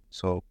retentive.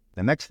 So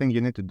the next thing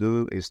you need to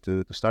do is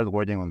to start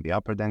working on the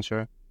upper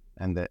denture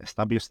and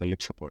establish the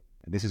lip support.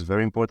 This is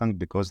very important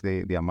because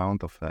the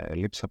amount of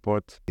lip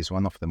support is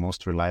one of the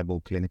most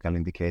reliable clinical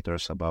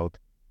indicators about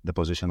the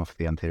position of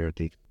the anterior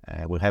teeth.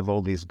 We have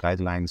all these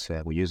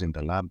guidelines we use in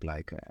the lab,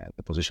 like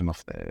the position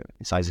of the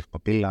incisive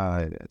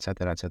papilla,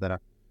 etc., etc.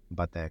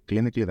 But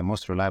clinically, the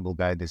most reliable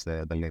guide is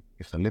the lip.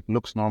 If the lip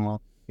looks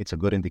normal, it's a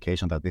good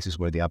indication that this is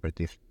where the upper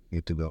teeth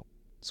need to go.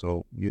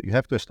 So you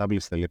have to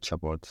establish the lip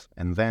support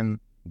and then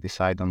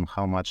decide on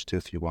how much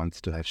tooth you want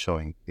to have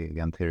showing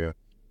the anterior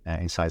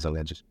incisal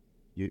edges.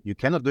 You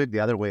cannot do it the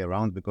other way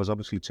around because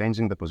obviously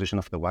changing the position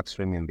of the wax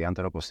rim in the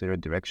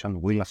anteroposterior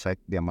direction will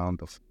affect the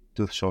amount of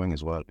tooth showing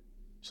as well.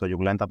 So you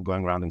will end up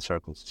going around in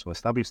circles. So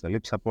establish the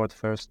lip support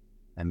first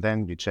and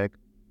then you check.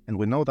 And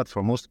we know that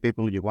for most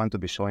people, you want to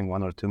be showing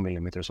 1 or 2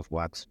 millimeters of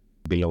wax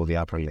below the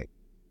upper lip.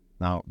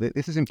 Now,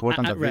 this is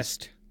important. At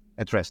rest.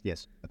 At rest,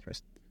 yes, at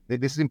rest.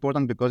 This is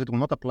important because it will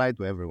not apply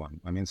to everyone.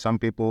 I mean, some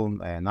people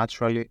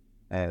naturally,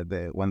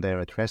 when they're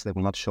at rest, they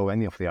will not show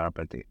any of the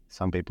upper teeth.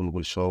 Some people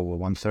will show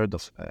 1/3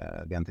 of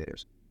the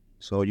anteriors.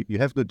 So you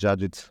have to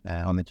judge it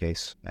on a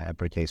case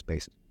per case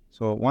basis.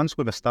 So once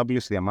we've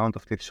established the amount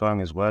of teeth showing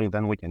as well,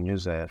 then we can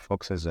use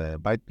Fox's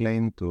bite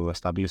plane to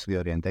establish the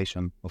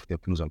orientation of the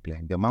occlusal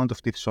plane. The amount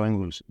of teeth showing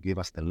will give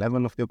us the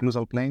level of the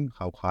occlusal plane,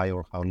 how high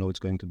or how low it's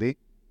going to be.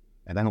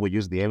 And then we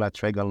use the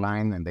elatragal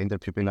line and the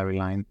interpupillary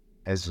line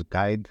as a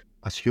guide,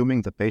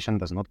 assuming the patient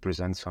does not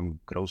present some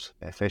gross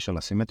facial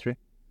asymmetry.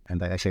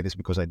 And I say this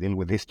because I deal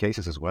with these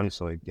cases as well,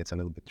 so it gets a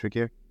little bit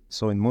trickier.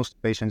 So in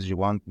most patients, you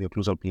want the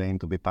occlusal plane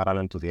to be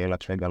parallel to the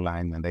elatragal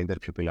line and the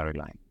interpupillary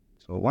line.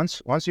 So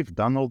once you've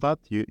done all that,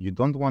 you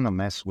don't want to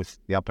mess with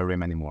the upper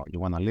rim anymore. You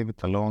want to leave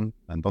it alone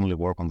and only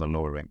work on the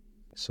lower rim.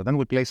 So then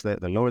we place the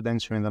lower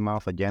denture in the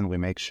mouth. Again, we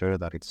make sure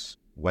that it's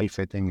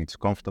well-fitting, it's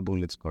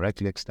comfortable, it's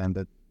correctly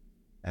extended.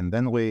 And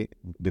then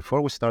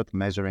before we start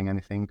measuring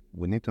anything,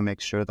 we need to make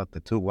sure that the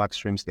two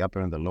wax rims, the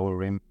upper and the lower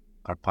rim,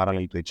 are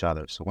parallel to each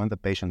other. So when the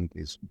patient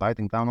is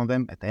biting down on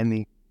them at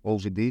any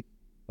OVD,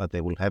 that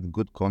they will have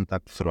good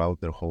contact throughout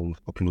their whole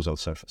occlusal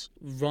surface,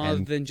 rather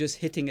than just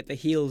hitting at the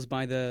heels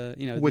by the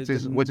which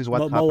is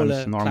what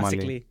happens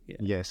normally. Yeah.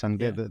 Yes, and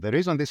the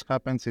reason this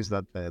happens is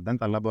that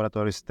dental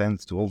laboratories tend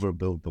to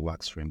overbuild the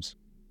wax rims,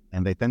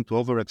 and they tend to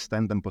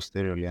overextend them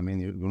posteriorly. I mean,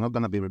 you're not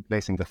going to be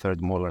replacing the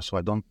third molar, so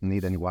I don't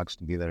need any wax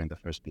to be there in the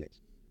first place.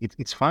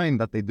 It's fine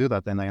that they do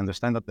that, and I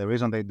understand that the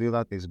reason they do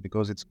that is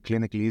because it's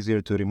clinically easier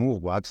to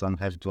remove wax than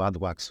have to add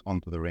wax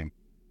onto the rim.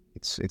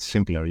 It's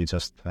simpler. You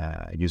just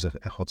use a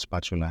hot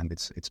spatula, and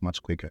it's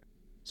much quicker.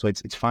 So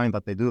it's fine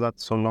that they do that,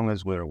 so long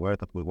as we're aware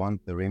that we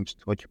want the rims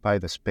to occupy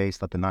the space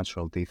that the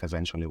natural teeth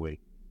eventually will.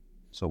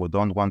 So we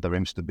don't want the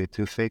rims to be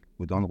too thick.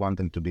 We don't want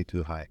them to be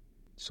too high.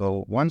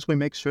 So once we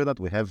make sure that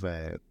we have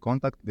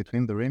contact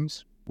between the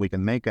rims, we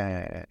can make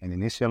an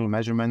initial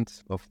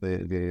measurement of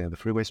the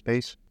freeway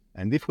space.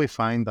 And if we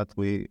find that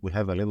we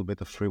have a little bit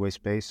of freeway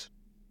space,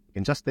 we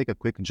can just take a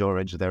quick jaw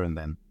edge there and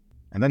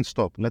then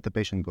stop, let the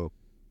patient go.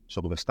 So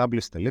we've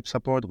established the lip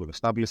support, we've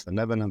established the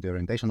level and the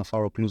orientation of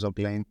our occlusal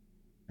plane,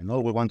 and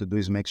all we want to do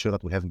is make sure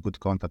that we have good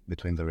contact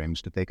between the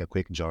rims to take a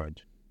quick jaw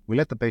edge. We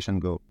let the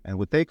patient go, and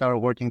we take our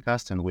working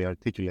casts and we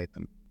articulate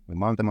them. We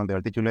mount them on the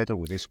articulator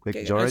with this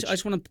quick jaw edge. I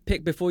just want to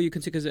pick, before you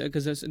consider,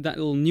 because there's that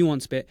little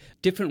nuance bit,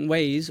 different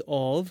ways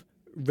of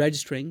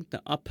registering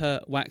the upper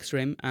wax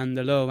rim and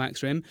the lower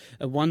wax rim.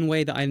 One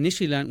way that I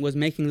initially learned was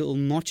making little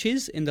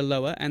notches in the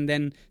lower and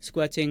then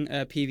squirting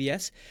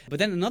PVS. But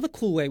then another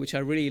cool way, which I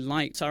really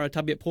liked, Sarah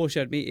Tabiat-Poor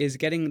showed me, is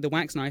getting the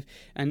wax knife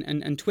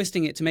and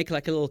twisting it to make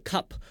like a little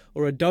cup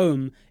or a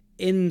dome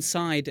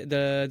inside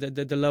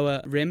the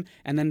lower rim,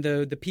 and then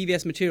the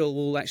PVS material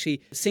will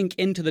actually sink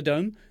into the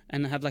dome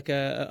and have like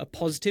a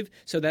positive,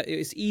 so that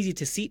it's easy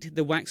to seat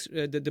the wax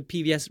the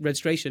PVS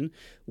registration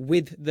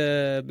with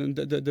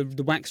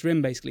the wax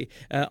rim basically.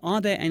 Are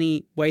there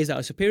any ways that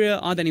are superior?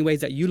 Are there any ways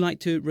that you like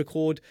to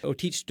record or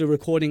teach the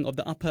recording of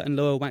the upper and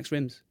lower wax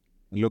rims?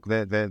 Look,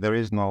 there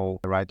is no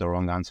right or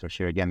wrong answer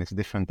here. Again, it's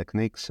different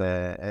techniques.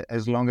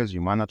 As long as you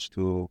manage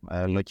to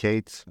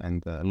locate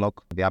and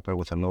lock the upper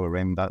with a lower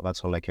rim,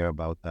 that's all I care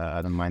about.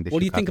 I don't mind if What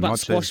do you think about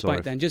squash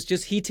bite then?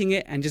 Just heating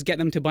it and just get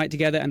them to bite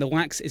together, and the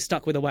wax is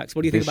stuck with the wax.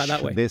 What do you think about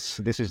that way?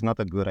 This is not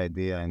a good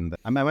idea, and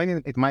I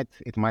mean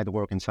it might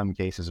work in some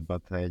cases,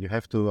 but you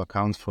have to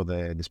account for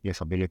the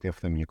displaceability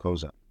of the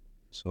mucosa.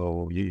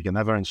 So you can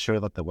never ensure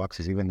that the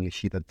wax is evenly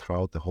heated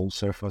throughout the whole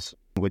surface,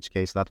 in which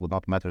case that would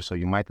not matter. So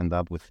you might end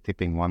up with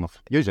tipping one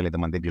of, usually the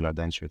mandibular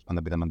denture, it's going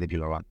to be the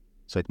mandibular one.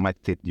 So it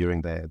might tip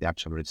during the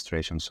actual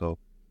registration. So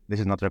this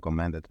is not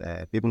recommended.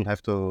 People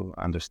have to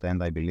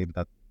understand, I believe,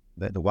 that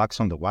the wax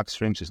on the wax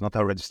rims is not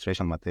our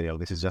registration material.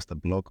 This is just a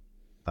block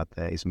that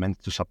is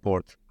meant to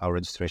support our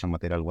registration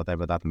material,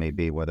 whatever that may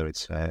be, whether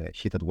it's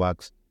heated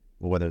wax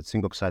or whether it's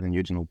zinc oxide and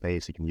eugenol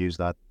paste. You can use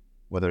that.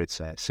 whether it's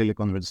a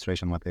silicone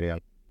registration material.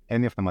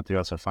 Any of the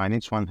materials are fine.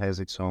 Each one has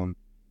its own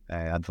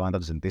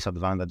advantages and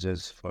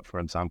disadvantages. For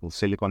example,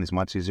 silicone is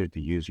much easier to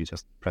use. You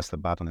just press the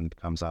button and it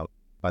comes out.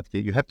 But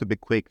you have to be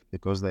quick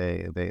because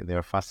they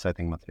are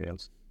fast-setting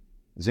materials.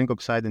 Zinc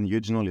oxide and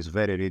eugenol is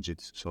very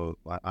rigid, so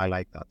I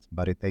like that.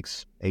 But it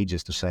takes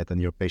ages to set, and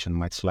your patient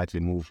might slightly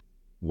move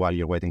while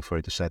you're waiting for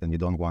it to set, and you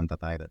don't want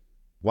that either.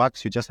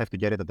 Wax, you just have to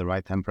get it at the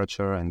right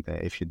temperature, and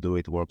if you do,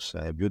 it works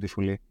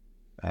beautifully.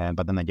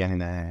 But then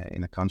again,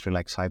 in a country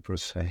like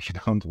Cyprus, you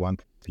don't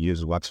want to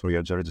use wax for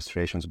your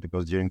registrations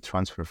because during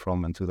transfer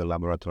from and to the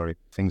laboratory,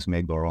 things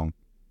may go wrong.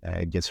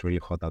 It gets really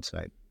hot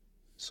outside.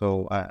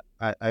 So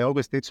I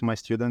always teach my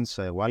students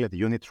while at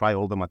uni, try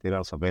all the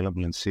materials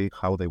available and see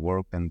how they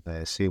work and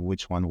see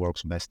which one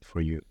works best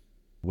for you.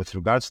 With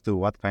regards to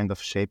what kind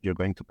of shape you're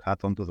going to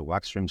cut onto the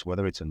wax rims,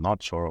 whether it's a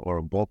notch or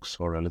a box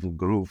or a little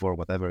groove or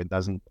whatever, I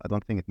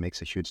don't think it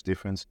makes a huge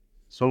difference,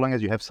 so long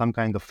as you have some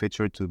kind of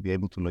feature to be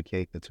able to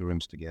locate the two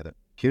rims together.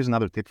 Here's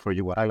another tip for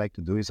you. What I like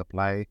to do is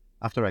apply,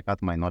 after I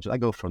cut my notches, I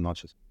go for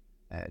notches.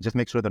 Just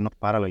make sure they're not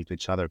parallel to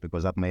each other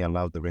because that may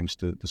allow the rims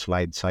to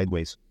slide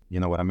sideways. You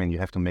know what I mean? You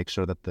have to make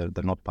sure that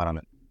they're not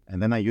parallel.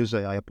 And then I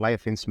apply a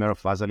thin smear of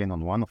Vaseline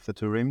on one of the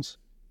two rims.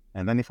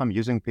 And then if I'm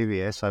using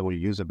PVS, I will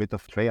use a bit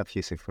of tray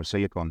adhesive for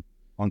silicone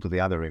onto the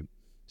other rim.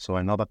 So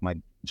I know that my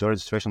jaw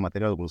registration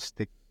material will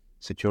stick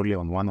securely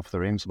on one of the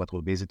rims, but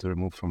will be easy to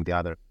remove from the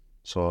other.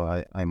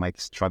 So I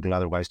might struggle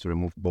otherwise to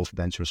remove both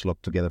dentures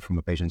locked together from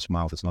a patient's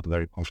mouth. It's not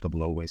very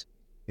comfortable always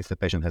if the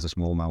patient has a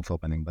small mouth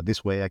opening. But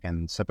this way I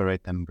can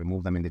separate them,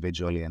 remove them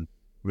individually, and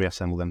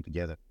reassemble them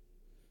together.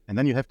 And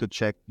then you have to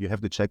check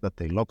that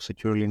they lock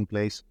securely in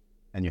place,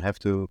 and you have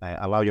to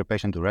allow your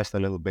patient to rest a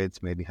little bit,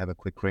 maybe have a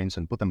quick rinse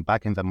and put them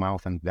back in the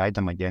mouth and guide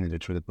them again in the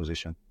treated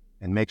position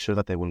and make sure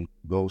that they will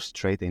go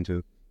straight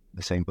into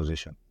the same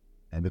position.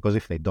 And because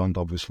if they don't,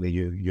 obviously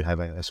you have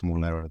a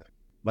small error there.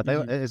 But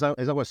as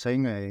I was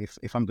saying,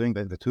 if I'm doing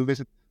the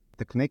two-visit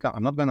technique,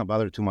 I'm not going to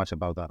bother too much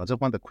about that. I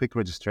just want a quick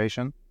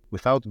registration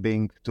without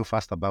being too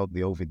fast about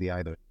the OVD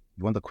either.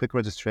 You want a quick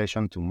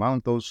registration to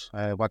mount those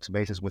wax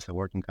bases with a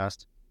working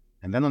cast.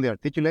 And then on the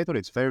articulator,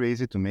 it's very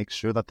easy to make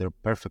sure that they're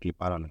perfectly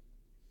parallel,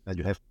 that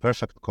you have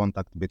perfect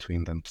contact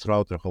between them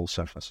throughout their whole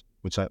surface,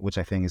 which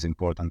I think is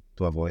important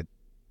to avoid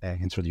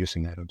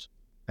introducing errors.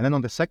 And then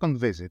on the second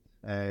visit,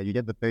 you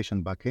get the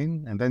patient back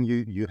in, and then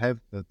you have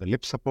the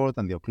lip support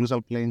and the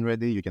occlusal plane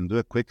ready. You can do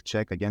a quick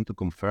check again to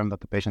confirm that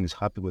the patient is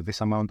happy with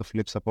this amount of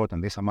lip support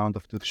and this amount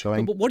of tooth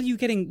showing. But what are you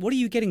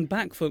getting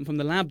back from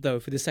the lab though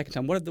for the second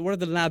time? What are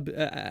the lab?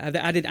 Have they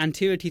added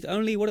anterior teeth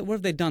only? What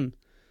have they done?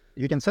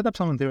 You can set up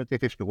some anterior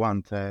teeth if you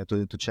want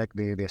to check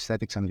the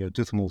aesthetics and your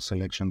tooth mold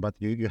selection, but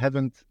you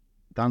haven't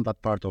done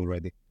that part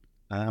already.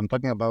 I'm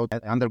talking about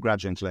at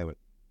undergraduate level,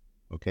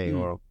 okay,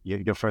 or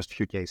your first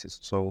few cases.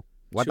 So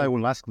what I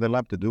will ask the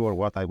lab to do, or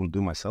what I will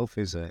do myself,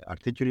 is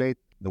articulate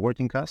the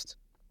working cast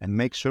and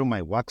make sure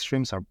my wax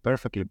rims are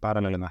perfectly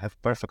parallel and I have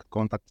perfect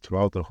contact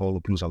throughout the whole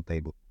occlusal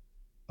table.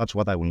 That's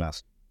what I will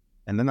ask.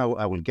 And then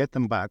I will get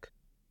them back.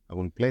 I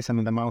will place them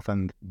in the mouth,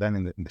 and then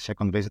in the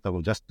second visit, I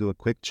will just do a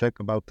quick check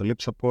about the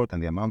lip support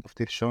and the amount of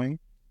teeth showing.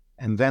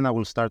 And then I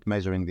will start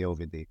measuring the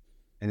OVD.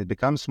 And it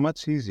becomes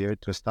much easier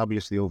to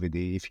establish the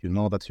OVD if you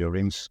know that your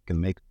rims can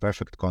make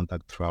perfect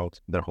contact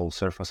throughout their whole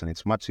surface, and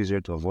it's much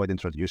easier to avoid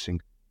introducing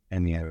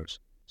any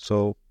errors.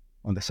 So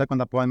on the second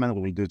appointment,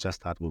 we will do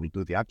just that. We will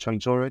do the actual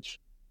jaw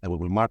ridge, and we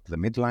will mark the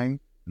midline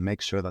and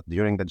make sure that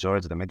during the jaw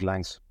ridge, the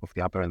midlines of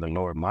the upper and the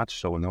lower match,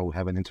 so we know we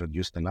haven't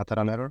introduced a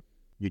lateral error.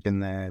 You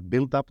can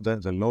build up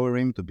the lower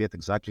rim to be at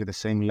exactly the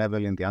same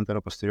level in the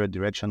anteroposterior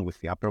direction with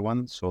the upper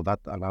one, so that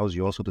allows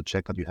you also to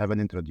check that you haven't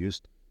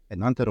introduced an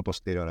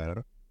anteroposterior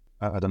error.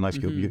 I don't know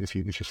if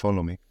you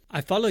follow me.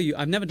 I follow you.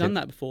 I've never done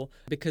that before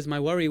because my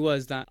worry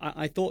was that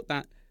I thought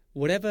that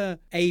whatever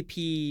AP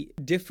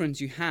difference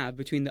you have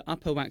between the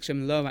upper wax rim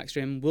and lower wax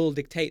rim will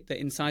dictate the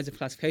incisive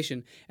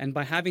classification. And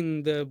by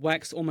having the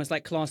wax almost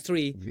like class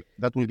 3...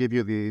 That will give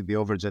you the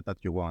overjet that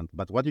you want.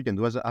 But what you can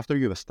do is after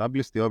you've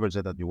established the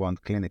overjet that you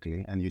want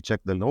clinically, and you check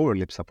the lower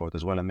lip support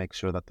as well and make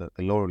sure that the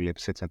lower lip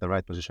sits at the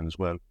right position as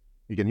well,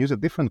 you can use a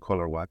different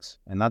color wax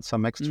and add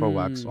some extra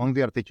wax on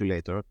the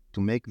articulator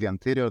to make the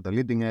anterior, the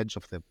leading edge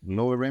of the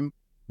lower rim,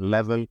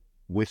 level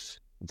with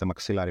the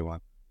maxillary one.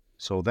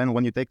 So then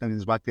when you take them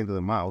back into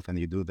the mouth and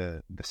you do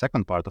the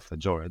second part of the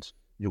jaw ridge,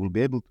 you will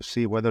be able to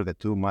see whether the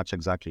two match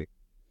exactly.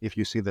 If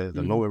you see the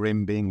lower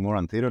rim being more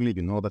anteriorly,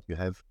 you know that you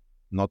have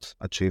not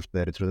achieved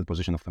the retruded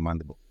position of the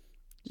mandible.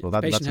 So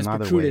that's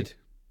another way.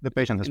 The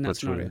patient has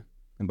protruded.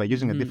 And by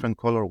using a different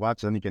color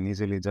wax, then you can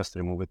easily just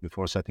remove it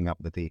before setting up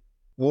the teeth.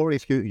 Or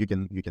if you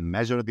can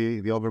measure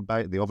the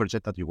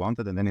overjet that you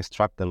wanted, and then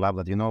instruct the lab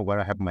that, you know, where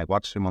I have my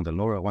wax rim on the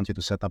lower, I want you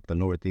to set up the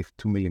lower teeth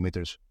 2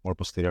 millimeters more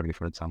posteriorly,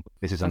 for example.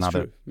 This is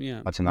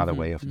that's another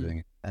way of doing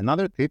it.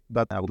 Another tip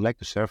that I would like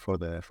to share for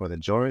the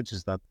jaw ridge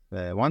is that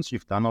once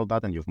you've done all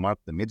that and you've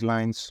marked the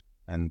midlines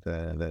and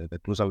the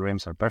occlusal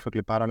rims are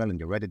perfectly parallel and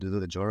you're ready to do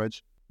the jaw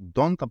ridge,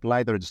 don't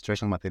apply the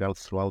registration material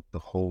throughout the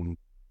whole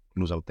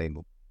occlusal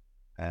table.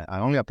 I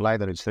only apply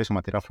the registration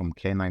material from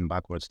canine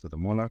backwards to the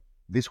molar,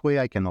 This way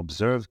I can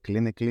observe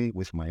clinically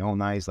with my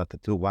own eyes that the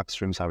two wax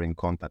rims are in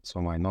contact.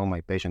 So I know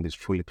my patient is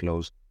fully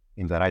closed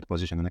in the right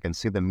position, and I can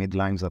see the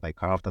midlines that I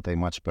carved that they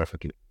match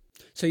perfectly.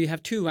 So you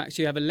have two wax.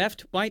 You have a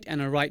left bite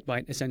and a right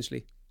bite,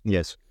 essentially.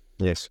 Yes,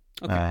 yes.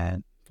 Okay,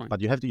 fine.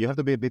 But you have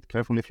to be a bit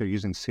careful if you're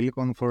using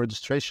silicone for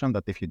registration,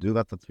 that if you do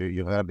that,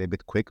 you have to be a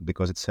bit quick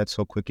because it sets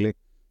so quickly.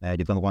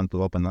 You don't want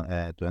to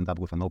end up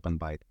with an open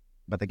bite.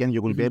 But again,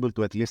 you will be able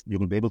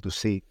to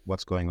see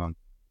what's going on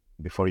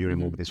before you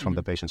remove this from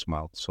the patient's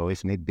mouth. So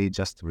if need be,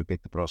 just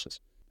repeat the process.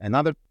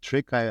 Another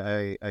trick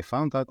I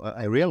found out,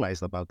 I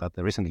realized about that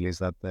recently, is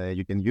that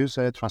you can use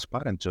a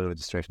transparent jaw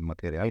registration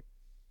material,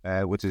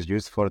 which is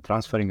used for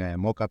transferring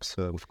mock-ups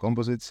with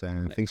composites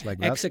and things like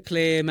that.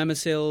 Exoclear,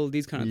 Memasil,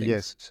 these kind of things.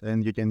 Yes,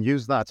 and you can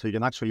use that so you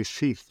can actually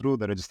see through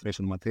the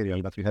registration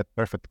material that you have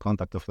perfect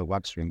contact of the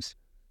wax rims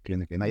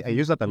clinically. And I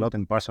use that a lot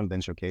in partial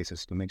denture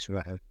cases to make sure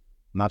I have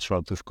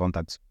natural tooth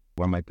contacts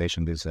where my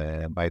patient is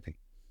biting.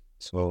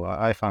 So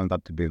I found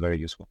that to be very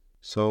useful.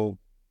 So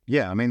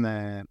yeah, I mean,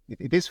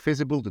 it is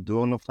feasible to do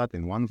all of that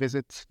in one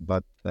visit,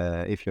 but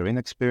if you're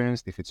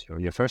inexperienced, if it's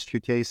your first few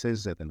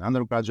cases at an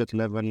undergraduate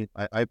level,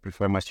 I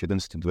prefer my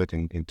students to do it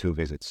in 2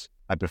 visits.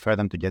 I prefer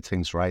them to get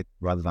things right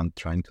rather than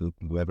trying to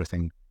do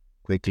everything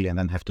quickly and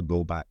then have to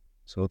go back.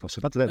 So that's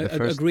the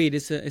first. Agreed.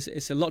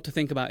 It's a lot to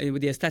think about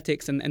with the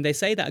aesthetics, and they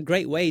say that a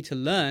great way to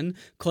learn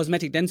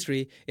cosmetic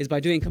dentistry is by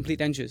doing complete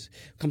dentures.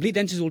 Complete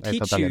dentures will teach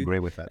totally you agree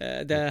with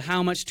that.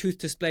 How much tooth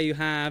display you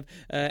have,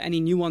 any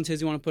nuances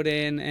you want to put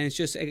in, and it's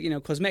just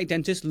cosmetic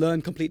dentists learn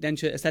complete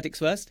denture aesthetics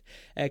first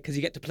because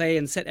you get to play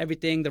and set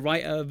everything the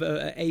right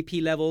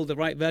AP level, the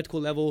right vertical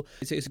level.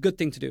 It's a good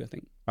thing to do, I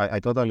think. I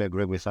totally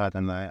agree with that,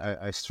 and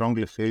I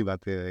strongly feel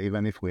that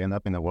even if we end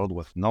up in a world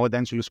with no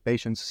edentulous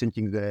patients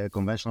seeking the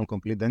conventional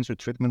complete denture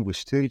treatment, we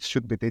still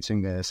should be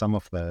teaching some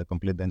of the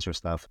complete denture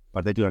stuff,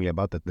 particularly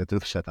about the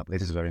tooth setup.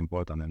 This is very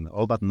important, and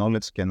all that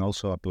knowledge can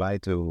also apply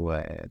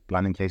to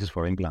planning cases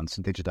for implants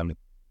digitally.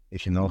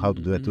 If you know how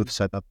to do a tooth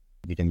setup,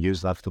 you can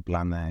use that to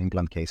plan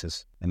implant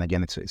cases, and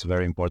again, it's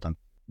very important.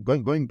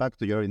 Going back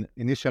to your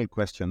initial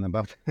question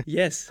about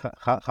yes,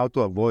 how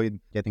to avoid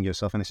getting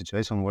yourself in a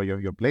situation where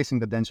you're placing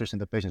the dentures in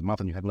the patient's mouth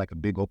and you have like a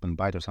big open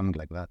bite or something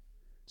like that.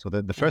 So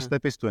the first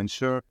step is to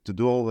ensure to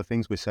do all the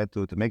things we said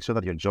to make sure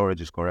that your jaw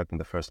ridge is correct in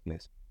the first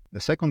place. The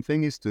second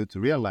thing is to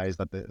realize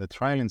that the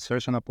trial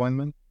insertion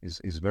appointment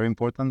is very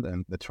important,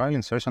 and the trial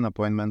insertion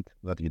appointment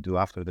that you do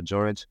after the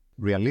jaw ridge,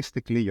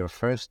 realistically your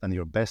first and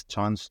your best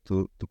chance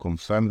to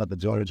confirm that the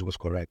jaw ridge was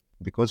correct.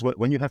 Because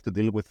when you have to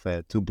deal with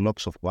 2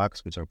 blocks of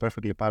wax which are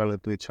perfectly parallel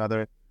to each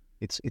other,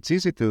 it's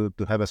easy to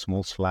have a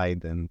small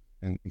slide and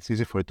it's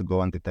easy for it to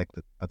go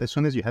undetected. But as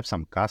soon as you have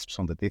some cusps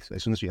on the teeth,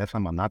 as soon as you have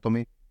some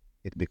anatomy,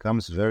 it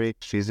becomes very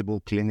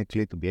feasible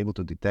clinically to be able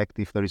to detect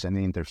if there is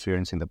any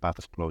interference in the path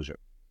of closure.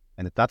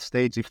 And at that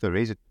stage, if there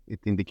is, it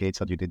indicates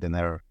that you did an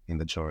error in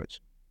the jaw ridge.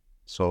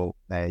 So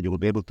you will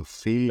be able to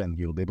feel and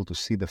you'll be able to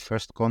see the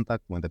first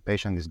contact when the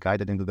patient is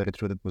guided into the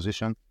retruded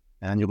position,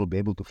 and you will be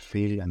able to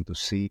feel and to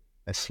see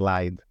a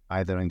slide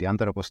either in the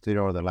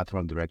anteroposterior or the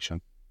lateral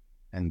direction.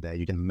 And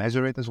you can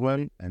measure it as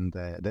well, and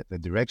the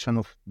direction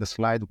of the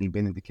slide will be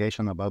an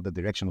indication about the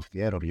direction of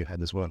the error you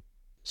had as well.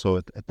 So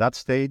at that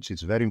stage,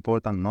 it's very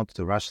important not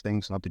to rush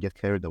things, not to get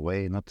carried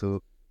away, not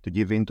to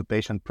give in to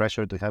patient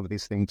pressure to have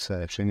these things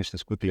finished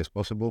as quickly as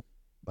possible,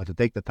 but to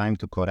take the time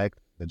to correct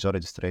the jaw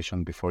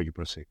registration before you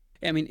proceed.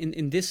 I mean,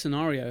 in this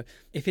scenario,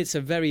 if it's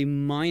a very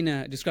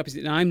minor discrepancy,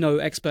 and I'm no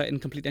expert in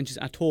complete dentures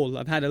at all.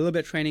 I've had a little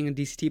bit of training in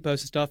DCT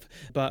post and stuff,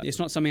 but it's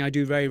not something I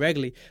do very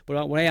regularly. But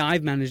the way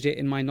I've managed it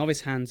in my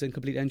novice hands in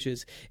complete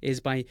dentures is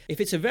by, if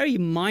it's a very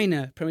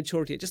minor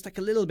prematurity, just like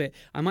a little bit,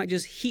 I might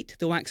just heat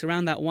the wax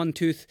around that one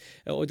tooth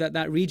or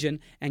that region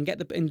and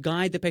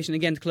guide the patient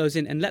again to close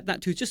in and let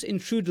that tooth just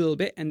intrude a little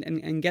bit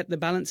and get the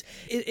balance.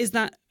 Is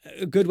that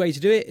a good way to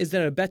do it? Is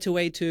there a better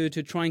way to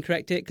try and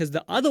correct it? Because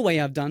the other way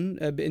I've done,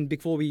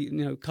 before we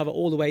cover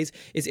all the ways,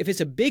 is if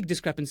it's a big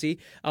discrepancy,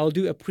 I'll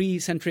do a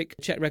pre-centric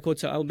check record.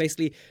 So I'll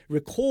basically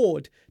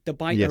record the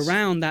bite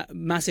around that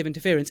massive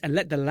interference and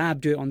let the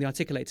lab do it on the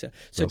articulator.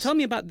 So tell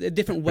me about the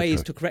different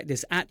ways to correct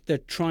this at the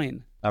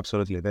try-in.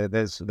 Absolutely.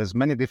 There's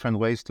many different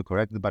ways to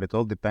correct it, but it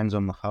all depends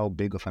on how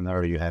big of an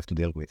error you have to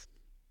deal with.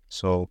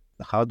 So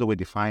how do we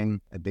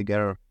define a big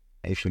error?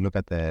 If you look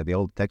at the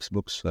old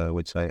textbooks,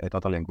 which I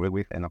totally agree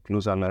with, an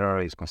occlusal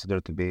error is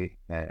considered to be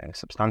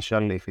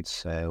substantial if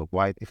it's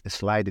wide, if the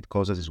slide it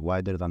causes is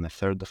wider than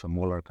 1/3 of a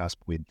molar cusp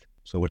width.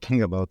 So we're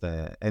talking about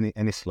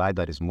any slide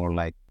that is more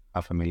like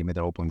 0.5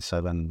 millimeter,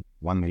 0.7,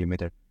 1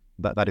 millimeter.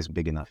 That is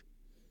big enough.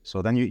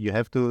 So then you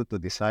have to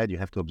decide, you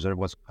have to observe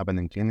what's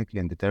happening clinically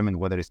and determine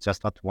whether it's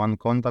just that one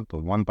contact or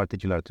one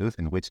particular tooth,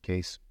 in which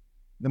case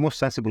the most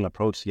sensible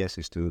approach, yes,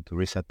 is to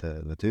reset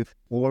the tooth.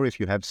 Or if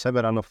you have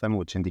several of them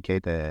which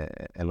indicate a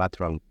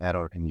lateral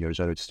error in your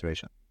jaw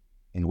registration,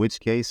 in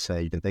which case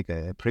you can take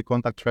a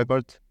pre-contact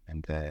record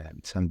and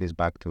send this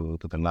back to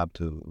the lab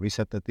to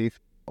reset the teeth.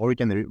 Or you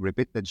can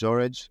repeat the jaw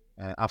ridge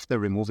after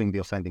removing the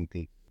offending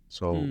teeth.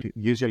 So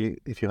usually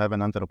if you have an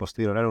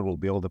anteroposterior error, it will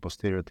be all the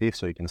posterior teeth.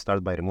 So you can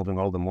start by removing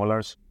all the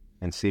molars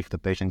and see if the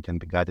patient can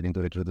be guided into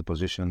the retreated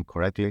position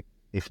correctly.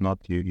 If not,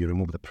 you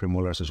remove the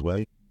premolars as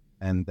well.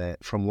 And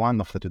from one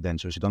of the two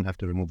dentures, you don't have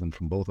to remove them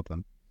from both of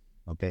them.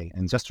 Okay,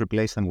 and just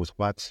replace them with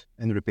wax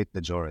and repeat the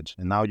George.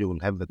 And now you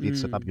will have the teeth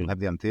set up, you'll have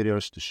the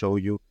anteriors to show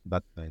you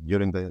that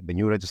during the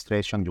new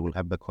registration, you will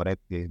have the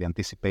correct, the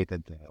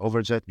anticipated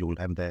overjet, you will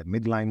have the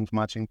midline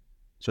matching.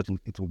 So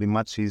it will be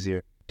much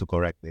easier to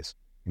correct this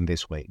in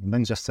this way. And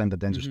then just send the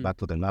dentures back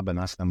to the lab and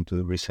ask them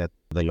to reset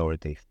the lower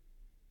teeth.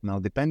 Now,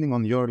 depending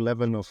on your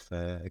level of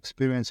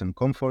experience and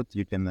comfort,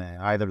 you can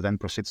either then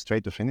proceed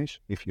straight to finish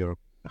if you're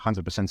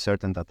 100%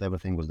 certain that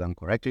everything was done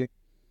correctly.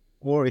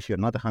 Or if you're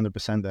not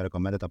 100%, the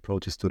recommended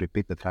approach is to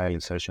repeat the trial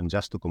insertion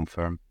just to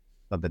confirm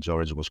that the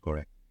George was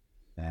correct.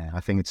 I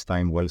think it's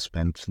time well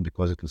spent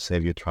because it will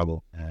save you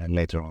trouble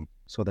later on.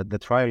 So that the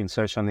trial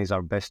insertion is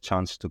our best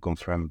chance to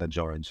confirm the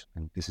George.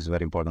 And this is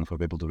very important for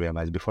people to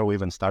realize before we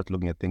even start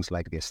looking at things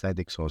like the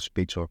aesthetics or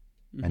speech or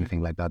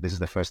anything like that. This is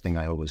the first thing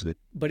I always do.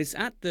 But it's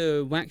at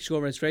the wax jaw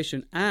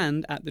registration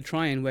and at the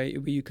try-in where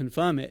you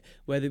confirm it,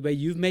 where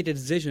you've made a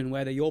decision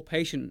whether your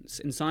patient's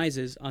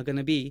incisors are going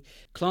to be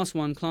class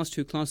 1, class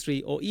 2, class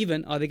 3, or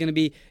even are they going to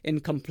be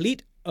in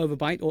complete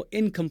overbite or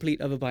incomplete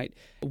overbite.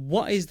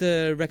 What is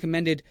the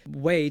recommended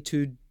way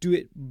to do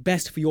it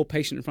best for your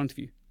patient in front of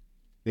you?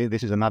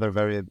 This is another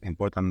very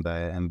important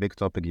and big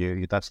topic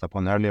you touched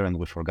upon earlier, and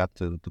we forgot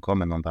to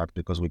comment on that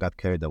because we got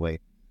carried away.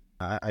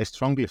 I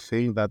strongly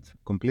feel that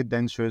complete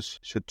dentures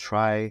should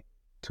try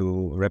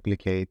to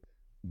replicate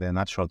the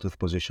natural tooth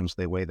positions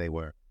the way they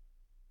were.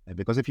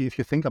 Because if you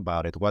think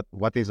about it,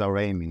 what is our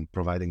aim in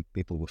providing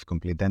people with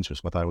complete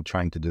dentures? What are we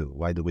trying to do?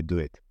 Why do we do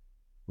it?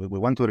 We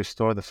want to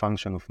restore the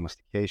function of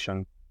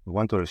mastication, we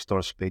want to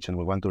restore speech, and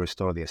we want to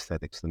restore the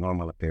aesthetics, the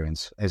normal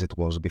appearance as it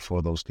was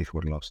before those teeth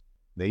were lost.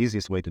 The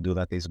easiest way to do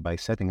that is by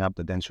setting up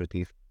the denture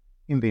teeth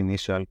in the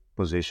initial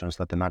positions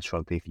that the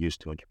natural teeth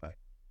used to occupy.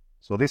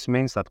 So this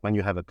means that when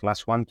you have a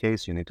class 1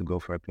 case, you need to go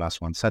for a class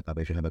 1 setup.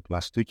 If you have a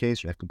class 2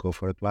 case, you have to go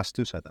for a class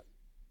 2 setup.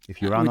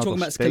 If you run out of space... We're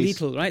talking about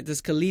skeletal, right? The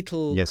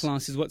skeletal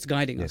class is what's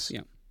guiding us.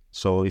 Yeah.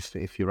 So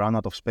if you run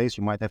out of space,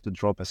 you might have to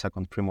drop a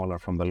second premolar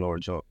from the lower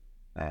jaw,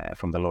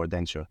 from the lower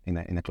denture in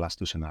a class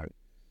 2 scenario.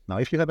 Now,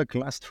 if you have a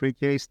class 3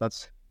 case,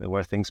 that's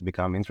where things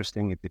become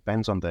interesting. It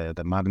depends on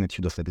the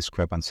magnitude of the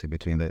discrepancy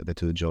between the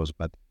two jaws.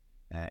 But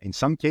in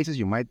some cases,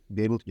 you might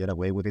be able to get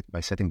away with it by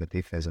setting the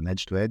teeth as an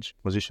edge-to-edge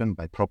position,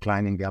 by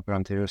proclining the upper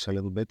anteriors a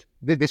little bit.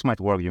 This might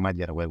work. You might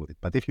get away with it.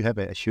 But if you have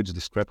a huge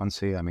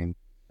discrepancy, I mean,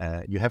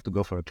 you have to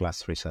go for a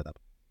class 3 setup.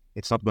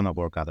 It's not going to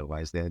work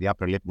otherwise. The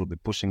upper lip will be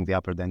pushing the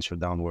upper denture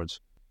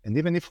downwards. And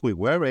even if we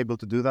were able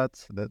to do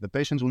that, the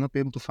patients will not be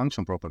able to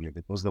function properly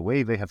because the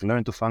way they have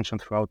learned to function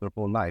throughout their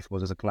whole life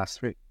was as a class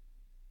 3.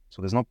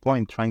 So there's no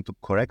point trying to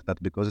correct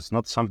that because it's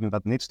not something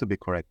that needs to be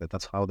corrected.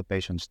 That's how the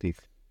patient's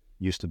teeth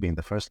used to be in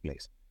the first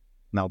place.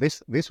 Now,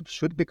 this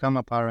should become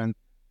apparent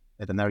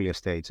at an earlier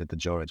stage at the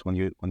George when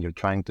you're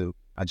trying to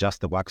adjust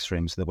the wax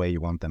rims the way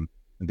you want them.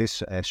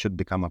 This should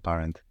become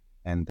apparent,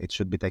 and it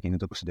should be taken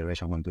into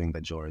consideration when doing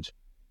the George.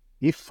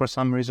 If for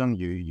some reason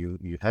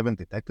you haven't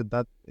detected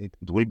that, it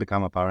will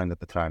become apparent at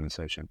the trial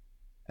insertion.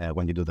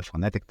 When you do the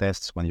phonetic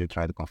tests, when you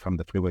try to confirm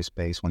the three-way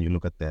space, when you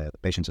look at the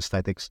patient's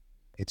aesthetics,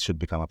 it should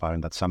become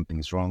apparent that something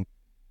is wrong.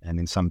 And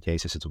in some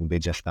cases, it will be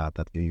just that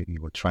you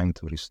were trying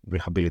to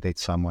rehabilitate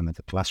someone at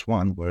a class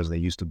 1, whereas they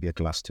used to be a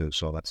class 2.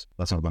 So that's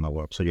not going to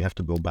work. So you have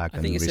to go back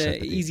and reset. I think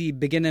it's an easy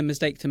beginner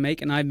mistake to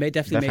make, and I've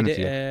definitely made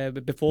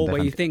it before,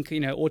 where you think,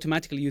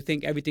 automatically you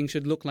think everything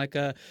should look like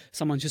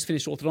someone just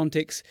finished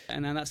orthodontics,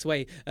 and then that's the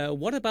way.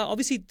 What about,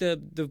 obviously,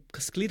 the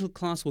skeletal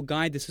class will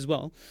guide this as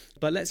well,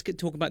 but let's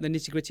talk about the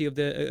nitty-gritty of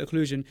the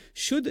occlusion.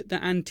 Should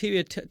the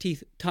anterior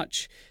teeth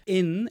touch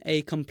in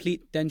a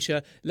complete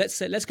denture?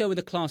 Let's go with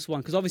a class 1,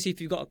 because obviously if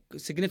you've got a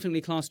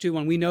significantly class 2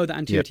 one, we know that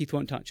anterior teeth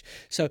won't touch.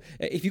 So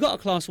if you've got a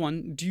class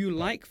 1, do you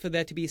like for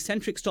there to be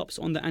centric stops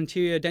on the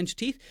anterior denture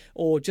teeth,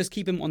 or just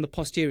keep them on the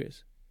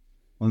posteriors?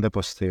 On the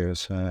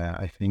posteriors,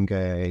 I think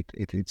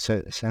it's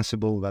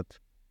sensible that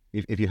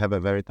if you have a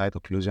very tight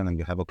occlusion and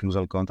you have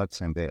occlusal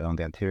contacts on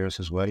the anteriors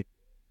as well,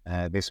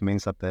 this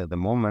means that the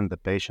moment the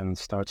patient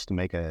starts to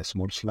make a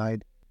small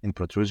slide in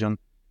protrusion,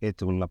 it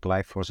will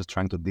apply forces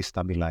trying to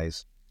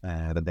destabilize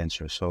the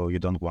denture. So you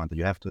don't want it.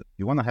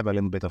 You want to have a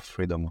little bit of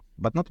freedom,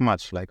 but not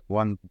much, like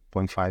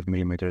 1.5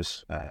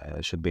 millimeters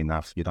should be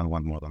enough. You don't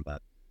want more than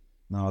that.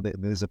 Now,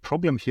 there's a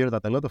problem here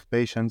that a lot of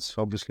patients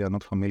obviously are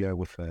not familiar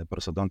with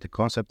prosthodontic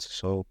concepts,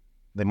 so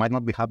they might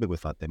not be happy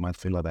with that. They might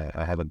feel that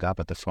I have a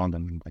gap at the front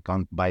and I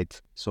can't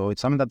bite. So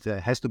it's something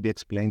that has to be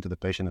explained to the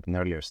patient at an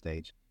earlier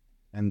stage.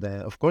 And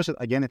of course,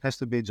 again, it has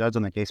to be judged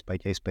on a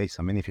case-by-case basis.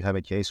 I mean, if you have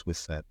a case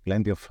with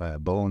plenty of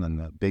bone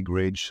and a big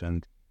ridge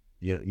and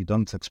you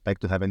don't expect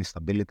to have any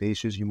stability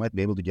issues, you might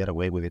be able to get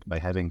away with it by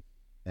having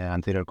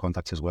anterior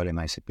contacts as well in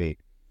ICP.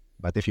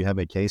 But if you have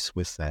a case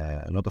with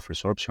a lot of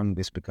resorption,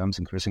 this becomes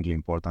increasingly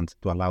important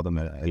to allow them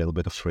a little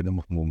bit of freedom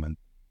of movement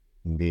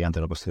in the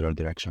anteroposterior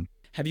direction.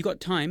 Have you got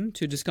time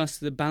to discuss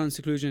the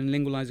balanced occlusion and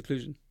lingualized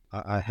occlusion?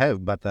 I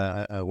have, but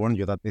I warn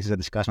you that this is a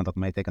discussion that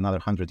may take another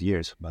 100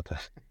 years. But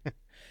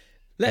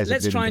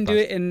Let's try and do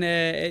it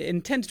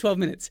in 10 to 12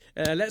 minutes.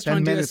 Let's try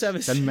and do a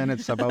service. 10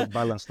 minutes about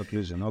balanced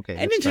occlusion. Okay.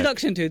 An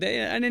introduction to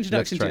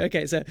it.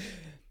 Okay, so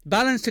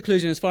balanced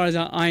occlusion, as far as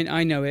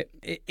I know it,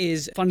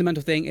 is a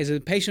fundamental thing. Is a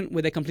patient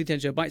with a complete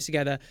denture bites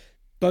together.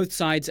 Both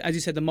sides, as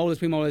you said, the molars,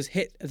 premolars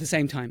hit at the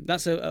same time.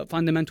 That's a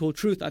fundamental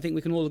truth I think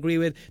we can all agree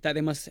with, that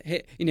they must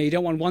hit. You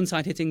don't want one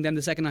side hitting, then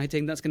the second side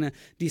hitting. That's going to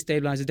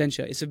destabilize the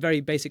denture. It's a very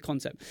basic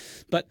concept.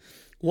 But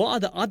what are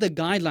the other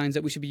guidelines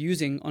that we should be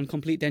using on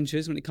complete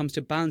dentures when it comes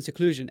to balanced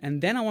occlusion?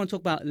 And then I want to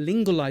talk about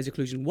lingualized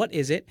occlusion. What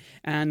is it?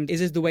 And is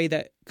this the way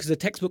that, because the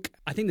textbook,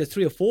 I think there's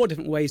 3 or 4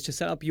 different ways to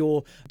set up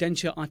your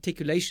denture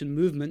articulation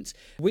movements.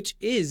 Which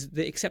is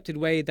the accepted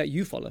way that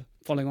you follow,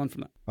 following on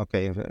from that?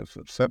 Okay,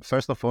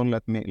 first of all,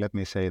 let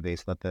me say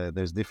this, that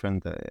there's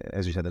different,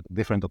 as you said,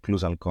 different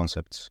occlusal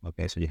concepts.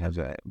 Okay, so you have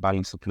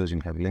balanced occlusion,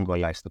 you have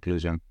lingualized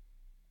occlusion,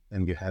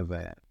 and you have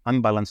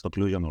unbalanced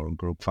occlusion or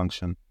group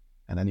function.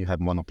 And then you have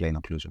monoplane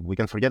occlusion. We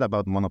can forget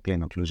about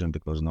monoplane occlusion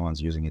because no one's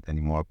using it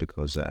anymore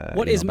because...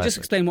 just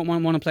explain what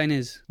monoplane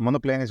is.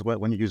 Monoplane is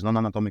when you use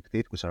non-anatomic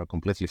teeth, which are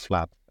completely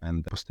flat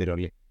and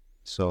posteriorly.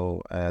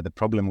 So the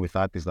problem with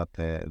that is that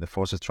the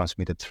forces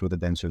transmitted through the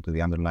denture to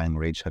the underlying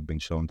ridge have been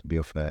shown to be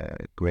of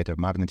greater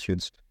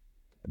magnitudes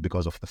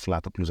because of the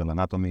flat occlusal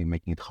anatomy,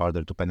 making it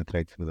harder to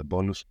penetrate through the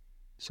bolus.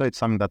 So it's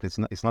something that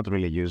it's not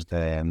really used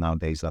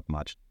nowadays that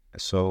much.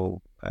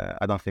 So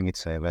I don't think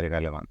it's very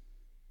relevant.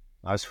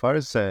 As far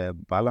as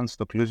balanced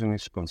occlusion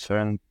is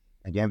concerned,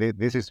 again,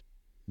 this is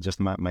just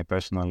my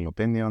personal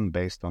opinion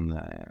based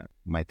on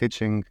my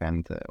teaching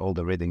and all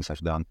the readings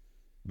I've done.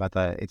 But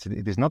it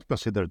is not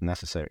considered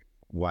necessary.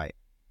 Why?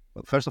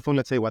 Well, first of all,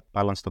 let's say what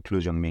balanced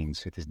occlusion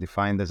means. It is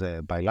defined as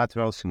a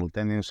bilateral,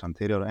 simultaneous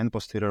anterior and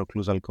posterior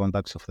occlusal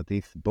contacts of the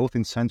teeth, both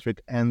in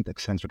centric and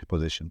eccentric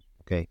position.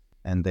 Okay,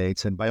 and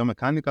it's a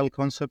biomechanical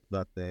concept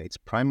that its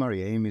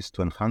primary aim is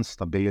to enhance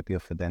stability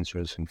of the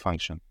dentures in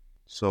function.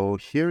 So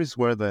here is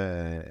where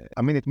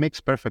it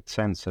makes perfect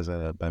sense as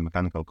a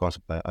biomechanical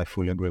concept. I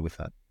fully agree with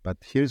that. But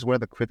here's where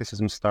the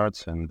criticism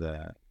starts and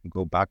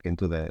go back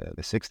into the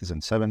 60s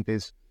and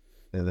 70s.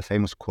 The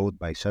famous quote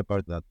by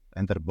Shepard that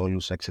enter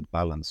bolus, exit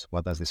balance.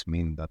 What does this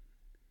mean? That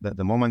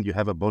the moment you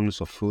have a bolus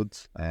of food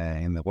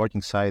in the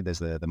working side, as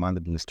the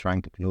mandible is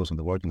trying to close on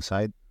the working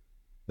side,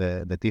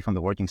 the teeth on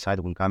the working side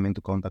will come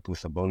into contact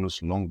with the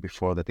bolus long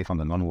before the teeth on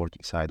the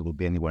non-working side will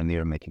be anywhere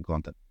near making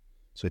contact.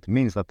 So it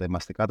means that the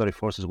masticatory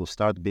forces will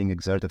start being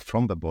exerted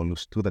from the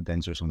bolus to the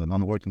dentures on the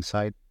non-working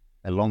side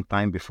a long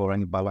time before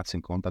any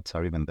balancing contacts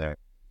are even there.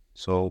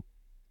 So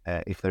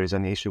if there is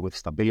any issue with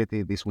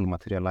stability, this will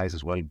materialize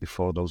as well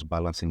before those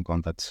balancing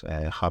contacts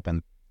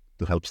happen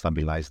to help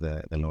stabilize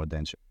the lower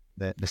denture.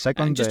 The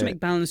second, and just to make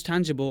balance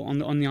tangible on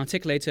the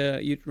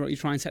articulator, you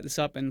try and set this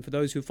up, and for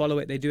those who follow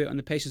it, they do it on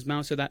the patient's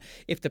mouth, so that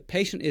if the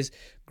patient is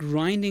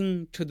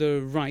grinding to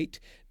the right,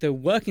 the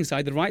working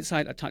side, the right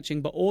side are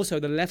touching, but also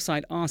the left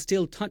side are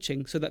still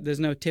touching, so that there's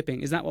no tipping.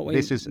 Is that what we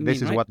This is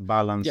right? what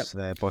balance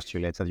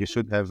postulates, that you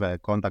should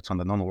have contacts on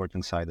the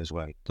non-working side as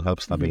well to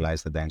help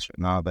stabilize the denture.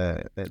 Now,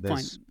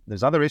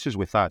 there's other issues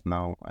with that.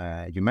 Now,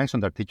 you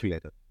mentioned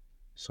articulator.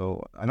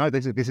 So I know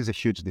this is a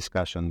huge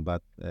discussion,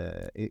 but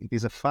it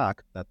is a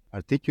fact that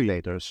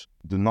articulators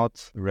do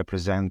not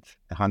represent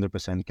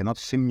 100%, cannot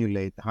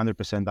simulate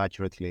 100%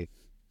 accurately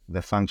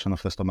the function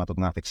of the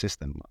stomatognathing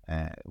system.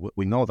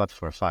 We know that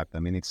for a fact. I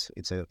mean, it's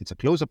a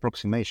close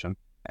approximation,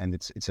 and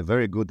it's a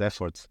very good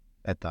effort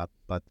at that.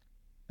 But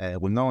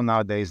we know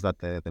nowadays that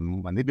the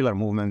mandibular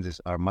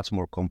movements are much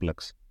more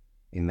complex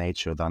in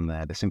nature than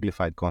the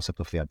simplified concept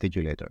of the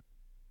articulator.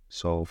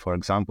 So, for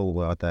example,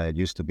 what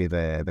used to be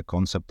the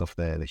concept of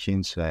the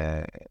hinge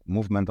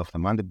movement of the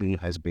mandible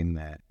has been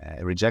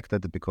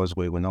rejected because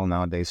we know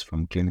nowadays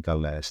from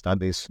clinical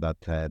studies that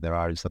there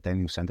are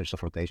instantaneous centers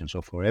of rotation.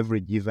 So for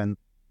every given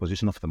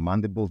position of the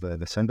mandible,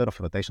 the center of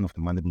rotation of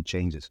the mandible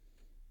changes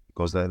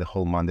because the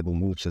whole mandible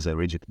moves as a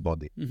rigid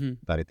body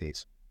that it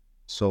is.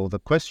 So the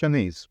question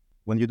is,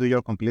 when you do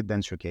your complete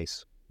denture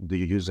case, do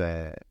you use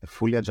a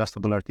fully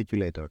adjustable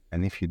articulator?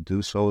 And if you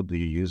do so, do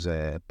you use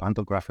a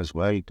pantograph as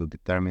well to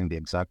determine the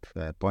exact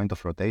point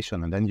of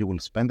rotation? And then you will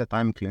spend the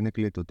time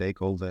clinically to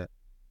take all the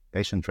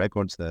patient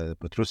records, the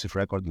protrusive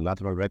record, the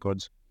lateral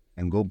records,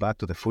 and go back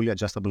to the fully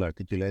adjustable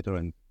articulator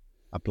and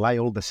apply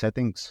all the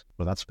settings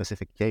for that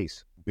specific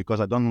case.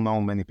 Because I don't know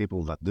many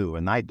people that do,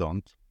 and I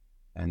don't.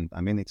 And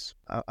I mean,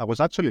 I was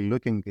actually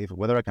looking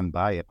whether I can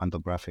buy a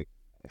pantographic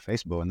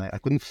Facebook, and I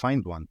couldn't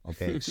find one.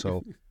 Okay,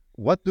 so...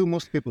 What do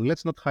most people,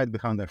 let's not hide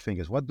behind their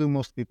fingers, what do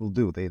most people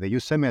do? They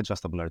use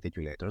semi-adjustable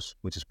articulators,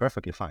 which is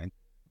perfectly fine,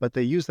 but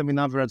they use them in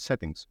average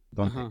settings,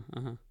 don't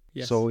they?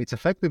 Yes. So it's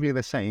effectively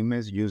the same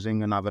as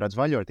using an average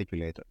value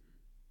articulator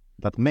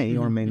that may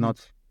or may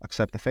not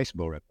accept a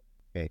Facebook rep.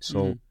 Okay,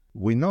 so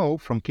we know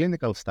from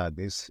clinical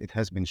studies, it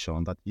has been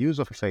shown that use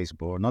of a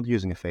Facebook or not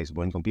using a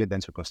Facebook in complete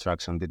denture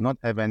construction did not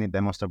have any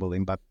demonstrable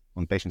impact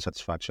on patient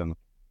satisfaction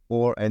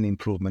or any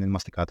improvement in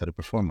masticatory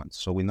performance.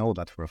 So we know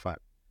that for a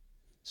fact.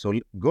 So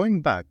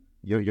going back,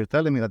 you're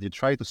telling me that you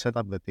try to set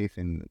up the teeth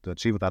to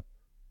achieve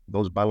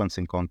those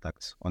balancing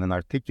contacts on an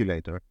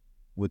articulator,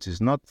 which is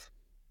not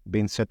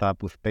being set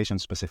up with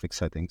patient-specific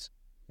settings,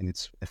 and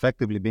it's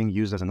effectively being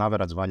used as an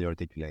average value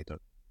articulator.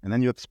 And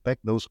then you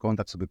expect those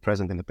contacts to be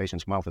present in the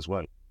patient's mouth as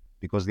well,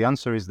 because the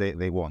answer is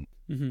they won't.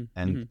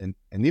 And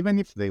even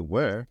if they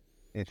were,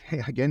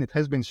 again, it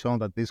has been shown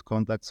that these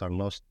contacts are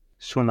lost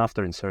soon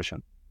after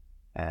insertion,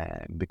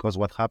 because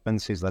what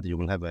happens is that you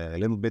will have a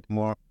little bit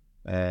more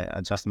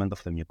adjustment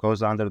of the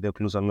mucosa under the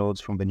occlusal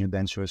loads from the new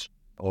dentures,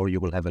 or you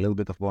will have a little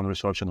bit of bone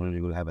resorption, or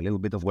you will have a little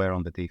bit of wear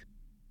on the teeth.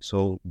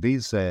 So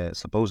these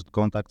supposed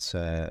contacts,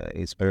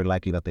 it's very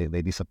likely that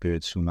they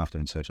disappeared soon after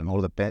insertion,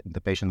 or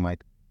the patient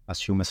might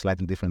assume a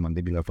slightly different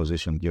mandibular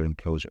position during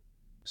closure.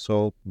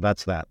 So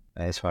that's that,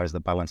 as far as the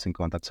balancing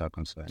contacts are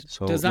concerned.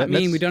 So does that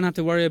mean we don't have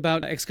to worry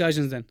about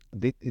excursions then?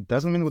 It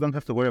doesn't mean we don't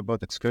have to worry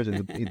about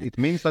excursions. it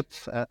means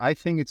that I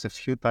think it's a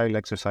futile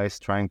exercise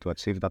trying to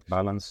achieve that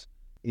balance.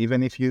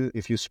 Even if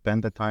you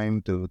spend the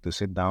time to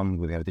sit down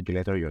with the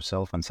articulator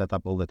yourself and set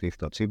up all the teeth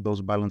to achieve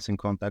those balancing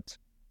contacts,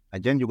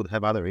 again, you would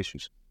have other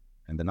issues.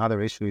 And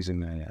another issue is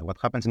in what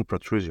happens in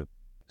protrusion.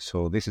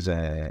 So this is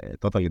a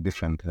totally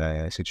different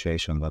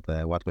situation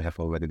than what we have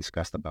already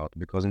discussed about,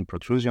 because in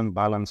protrusion,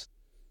 balance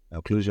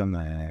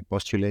occlusion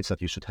postulates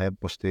that you should have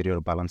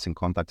posterior balancing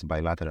contacts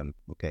bilateral.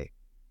 Okay.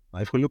 Now,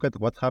 if we look at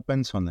what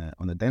happens on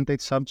a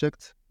dentate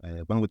subject,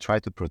 when we try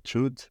to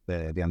protrude,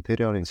 the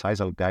anterior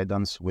incisal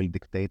guidance will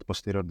dictate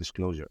posterior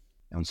disclosure.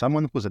 On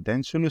someone who's a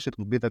dentulous, it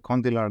will be the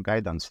condylar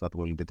guidance that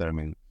will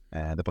determine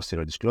the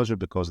posterior disclosure,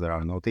 because there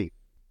are no teeth.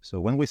 So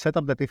when we set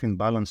up the teeth in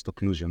balanced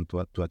occlusion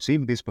to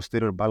achieve these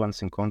posterior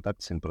balancing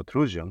contacts in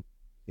protrusion,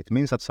 it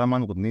means that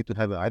someone would need to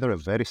have either a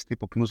very steep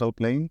occlusal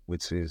plane,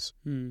 which is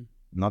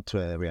not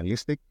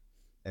realistic,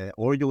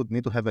 or you would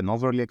need to have an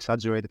overly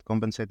exaggerated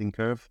compensating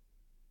curve,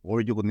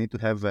 or you would need to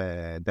have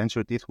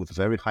denture teeth with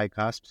very high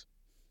cusps,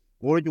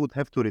 or you would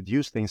have to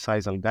reduce the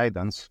incisal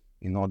guidance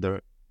in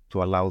order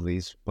to allow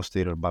these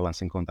posterior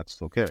balancing contacts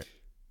to occur.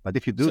 But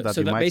if you do that,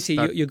 so you that might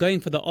basically you're going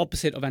for the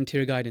opposite of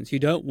anterior guidance. You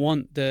don't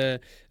want the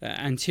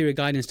anterior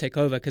guidance take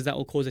over, because that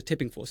will cause a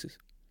tipping forces.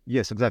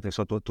 Yes, exactly.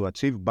 So to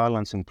achieve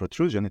balance in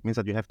protrusion, it means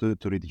that you have to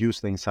reduce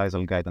the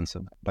incisal guidance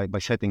by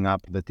setting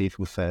up the teeth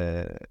with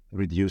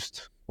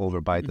reduced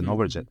overbite and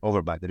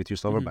overbite, the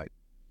reduced overbite.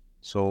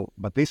 So,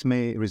 but this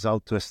may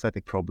result to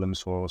aesthetic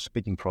problems or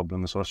speaking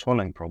problems or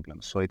swallowing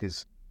problems. So it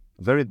is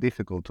very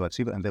difficult to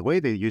achieve. And the way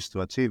they used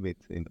to achieve it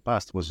in the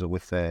past was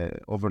with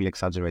overly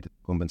exaggerated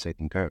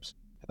compensating curves.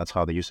 That's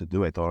how they used to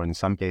do it. Or in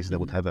some cases, they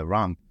would have a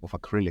ramp of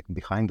acrylic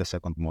behind the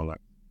second molar.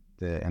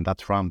 And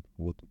that ramp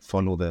would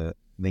follow the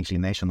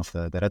inclination of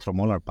the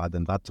retromolar pad,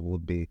 and that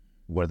would be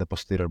where the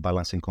posterior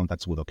balancing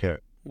contacts would occur.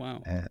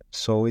 Wow.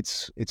 So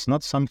it's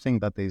not something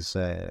that is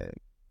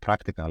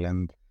practical,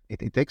 and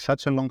it takes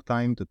such a long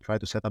time to try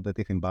to set up the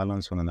teeth in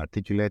balance on an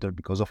articulator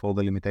because of all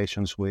the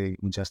limitations we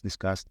just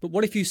discussed. But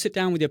what if you sit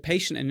down with your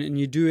patient and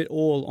you do it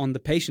all on the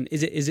patient?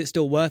 Is it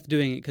still worth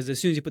doing it? Because as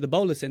soon as you put the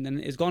bolus in, then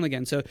it's gone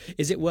again. So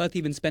is it worth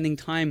even spending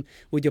time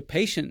with your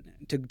patient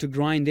to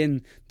grind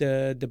in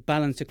the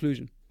balanced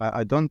occlusion?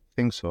 I don't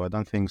think so.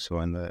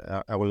 And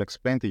I will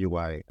explain to you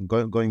why.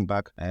 Going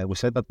back, we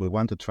said that we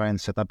want to try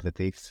and set up the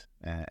teeth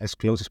as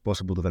close as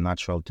possible to the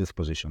natural tooth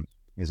position,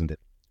 isn't it?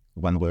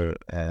 When we're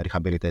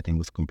rehabilitating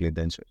with complete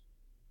dentures.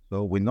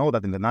 So we know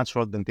that in the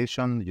natural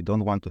dentition, you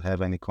don't want to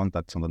have any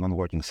contacts on the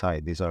non-working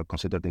side. These are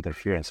considered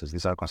interferences.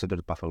 These are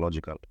considered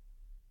pathological.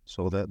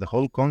 So the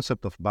whole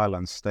concept of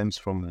balance stems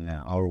from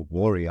our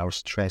worry, our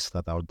stress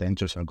that our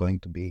dentures are going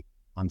to be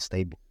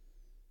unstable.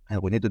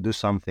 And we need to do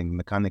something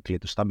mechanically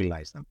to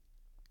stabilize them.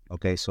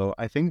 Okay, so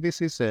I think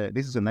this is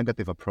a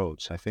negative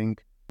approach. I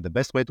think the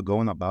best way to go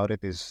on about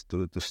it is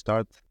to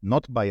start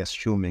not by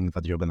assuming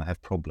that you're going to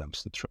have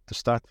problems, to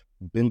start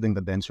building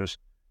the dentures,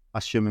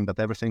 assuming that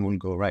everything will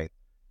go right.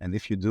 And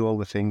if you do all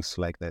the things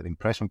like the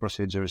impression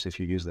procedures, if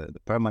you use the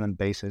permanent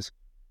bases,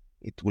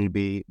 it will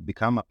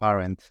become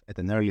apparent at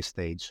an early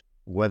stage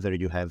whether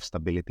you have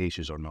stability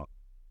issues or not.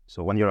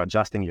 So when you're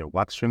adjusting your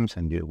wax rims,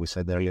 and we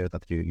said earlier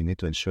that you need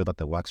to ensure that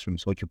the wax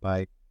rims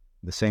occupy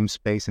the same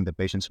space in the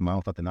patient's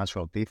mouth that the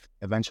natural teeth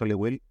eventually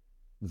will,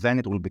 then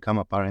it will become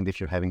apparent if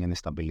you're having any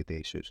stability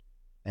issues.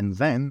 And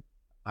then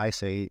I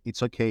say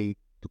it's okay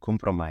to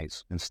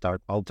compromise and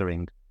start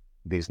altering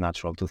these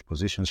natural tooth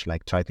positions,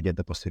 like try to get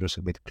the posteriors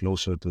a bit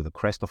closer to the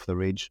crest of the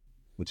ridge,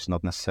 which is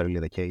not necessarily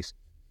the case.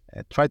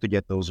 Try to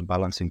get those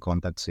balancing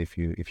contacts if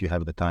you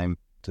have the time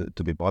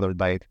to be bothered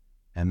by it,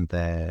 and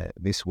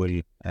this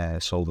will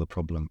solve the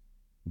problem.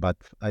 But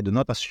I do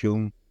not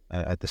assume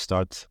at the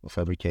start of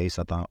every case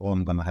that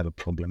I'm going to have a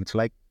problem. It's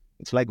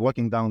like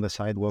walking down the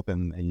sidewalk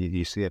and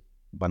you see a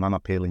banana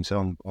peel and say,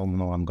 oh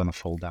no, I'm going to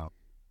fall down.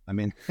 I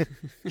mean,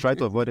 try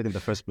to avoid it in the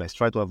first place.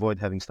 Try to avoid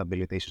having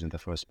stability issues in the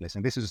first place.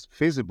 And this is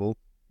feasible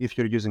if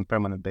you're using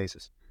permanent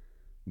bases,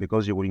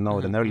 because you will know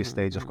at an early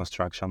stage of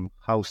construction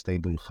how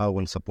stable, how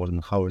well supported,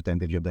 and how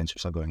retentive your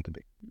dentures are going to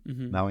be.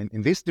 Now,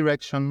 in this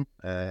direction,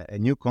 a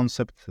new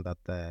concept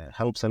that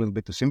helps a little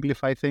bit to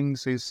simplify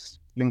things is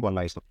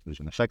lingualized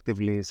occlusion.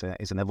 Effectively, is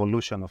an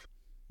evolution of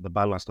the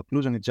balanced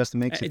occlusion. It just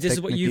makes it This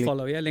is what you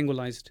follow, yeah?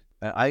 Lingualized.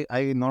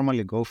 I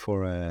normally go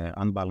for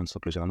unbalanced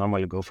occlusion. I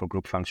normally go for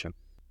group function.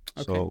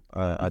 Okay. So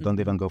I don't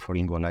even go for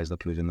lingualized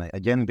occlusion.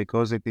 Again,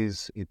 because it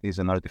is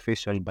an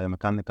artificial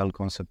biomechanical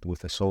concept with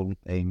the sole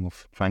aim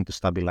of trying to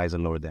stabilize a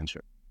lower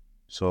denture.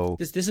 So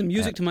this is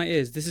music to my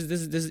ears. This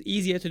is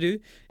easier to do,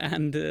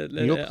 and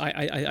look,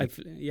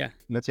 yeah.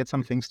 Let's get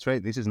some things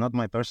straight. This is not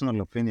my personal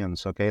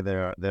opinions. Okay,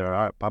 there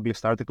are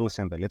published articles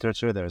in the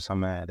literature. There's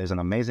an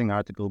amazing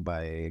article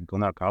by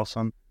Gunnar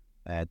Carlson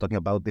talking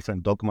about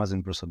different dogmas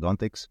in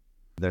prosthodontics.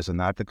 There's an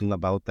article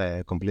about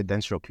complete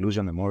denture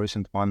occlusion, a more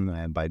recent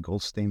one by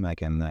Goldstein. I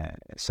can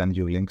send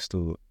you links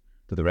to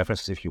the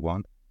references if you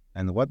want.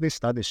 And what this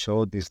study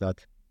showed is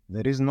that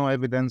there is no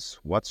evidence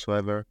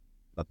whatsoever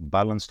that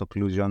balanced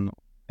occlusion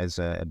has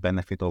a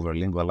benefit over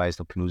lingualized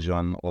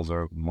occlusion,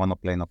 over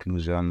monoplane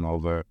occlusion,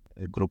 over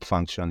group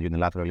function,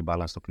 unilaterally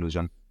balanced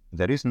occlusion.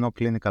 There is no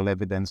clinical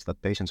evidence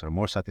that patients are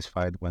more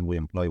satisfied when we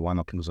employ one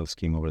occlusal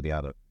scheme over the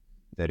other.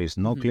 There is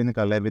no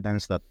clinical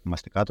evidence that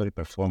masticatory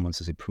performance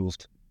is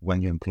improved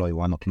when you employ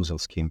one occlusal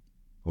scheme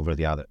over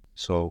the other.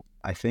 So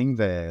I think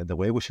the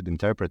way we should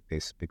interpret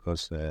this,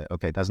 because,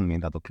 it doesn't mean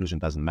that occlusion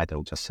doesn't matter.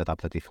 We'll just set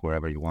up the teeth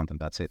wherever you want and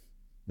that's it.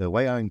 The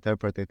way I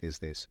interpret it is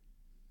this.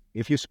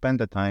 If you spend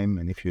the time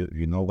and if you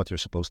know what you're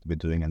supposed to be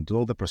doing and do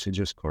all the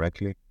procedures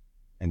correctly,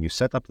 and you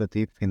set up the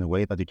teeth in a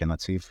way that you can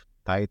achieve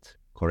tight,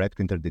 correct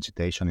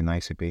interdigitation in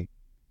ICP,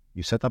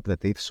 you set up the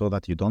teeth so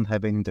that you don't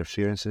have any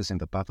interferences in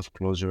the path of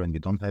closure and you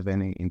don't have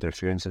any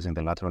interferences in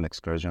the lateral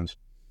excursions,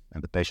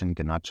 and the patient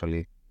can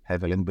actually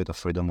have a little bit of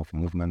freedom of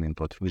movement in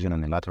protrusion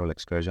and in lateral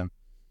excursion.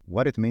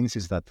 What it means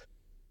is that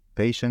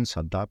patients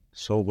adapt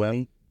so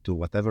well to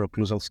whatever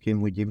occlusal scheme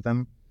we give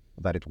them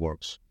that it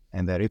works.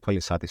 And they're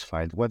equally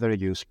satisfied, whether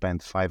you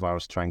spend 5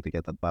 hours trying to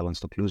get that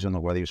balanced occlusion or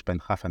whether you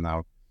spend half an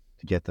hour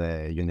to get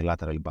a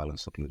unilaterally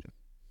balanced occlusion.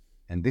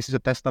 And this is a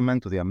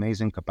testament to the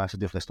amazing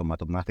capacity of the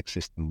stomatognatic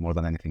system more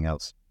than anything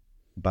else.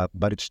 But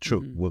it's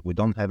true. We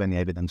don't have any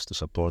evidence to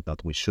support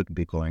that we should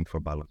be going for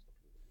balance.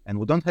 And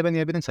we don't have any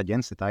evidence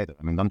against it either.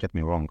 I mean, don't get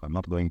me wrong. I'm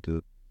not going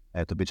to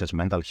be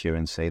judgmental here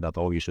and say that,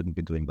 you shouldn't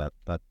be doing that.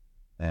 But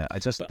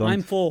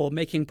I'm for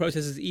making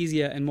processes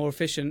easier and more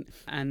efficient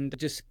and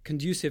just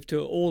conducive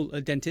to all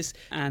dentists.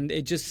 And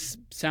it just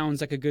sounds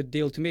like a good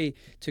deal to me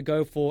to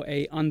go for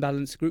a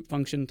unbalanced group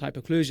function type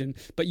occlusion.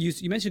 But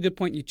you mentioned a good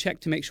point. You check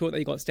to make sure that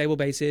you got stable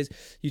bases.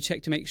 You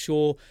check to make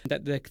sure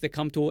that they're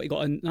comfortable. You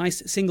got a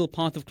nice single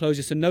path of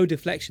closure, so no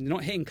deflection. They're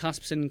not hitting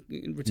cusps and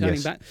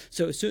returning back.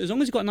 So as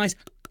long as you've got a nice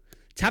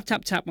tap,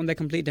 tap, tap on their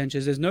complete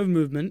dentures, there's no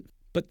movement.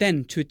 But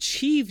then to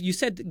achieve, you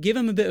said, give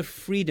them a bit of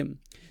freedom.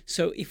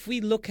 So if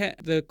we look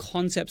at the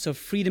concepts of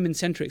freedom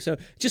eccentric, so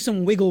just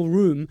some wiggle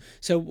room.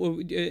 So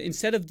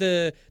instead of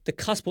the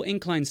cusp or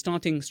incline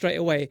starting straight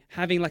away,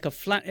 having like a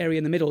flat area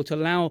in the middle to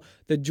allow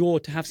the jaw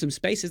to have some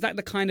space. Is that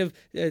the kind of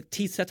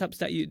teeth setups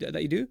that you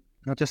do?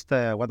 No, just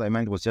what I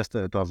meant was just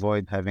to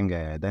avoid having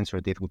a denser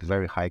teeth with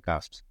very high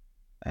cusps.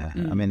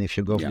 I mean, if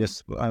you go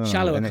just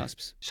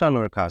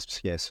shallower cusps,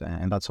 yes,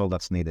 and that's all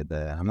that's needed.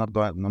 I'm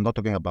not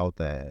talking about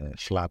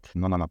flat,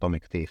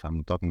 non-anatomic teeth.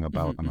 I'm talking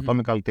about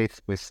anatomical teeth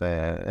with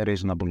a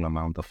reasonable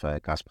amount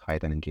of cusp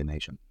height and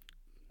inclination.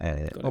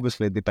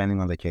 Obviously,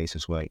 depending on the case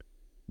as well.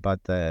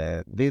 But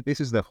this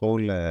is the whole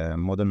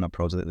modern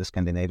approach, the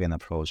Scandinavian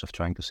approach of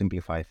trying to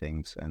simplify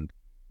things, and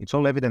it's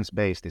all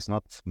evidence-based. It's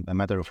not a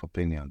matter of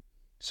opinion.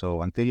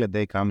 So until the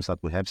day comes that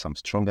we have some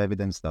strong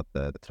evidence that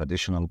the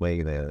traditional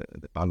way, the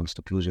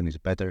balanced occlusion is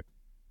better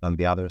than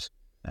the others,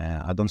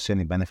 I don't see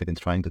any benefit in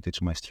trying to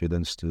teach my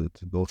students to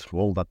go through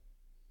all that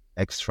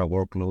extra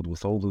workload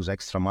with all those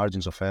extra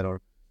margins of error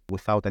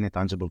without any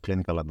tangible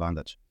clinical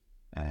advantage.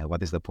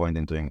 What is the point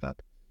in doing that?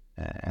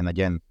 And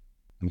again,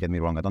 don't get me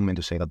wrong, I don't mean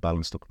to say that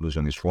balanced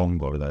occlusion is wrong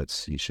or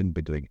that you shouldn't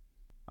be doing it.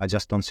 I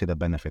just don't see the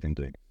benefit in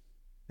doing it.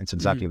 It's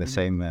exactly the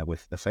same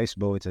with the face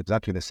bow. It's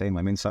exactly the same.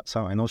 I mean,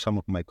 I know some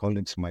of my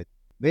colleagues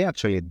they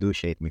actually do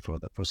hate me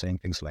for saying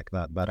things like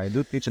that. But I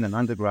do teach in an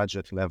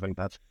undergraduate level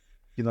that,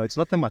 it's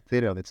not the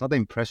material, it's not the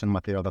impression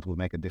material that will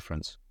make a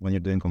difference when you're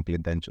doing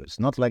complete denture. It's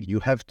not like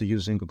you have to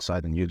use zinc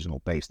oxide and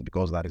eugenol paste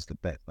because that is the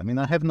best. I mean,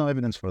 I have no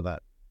evidence for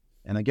that.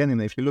 And again,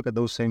 if you look at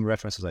those same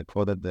references I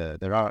quoted,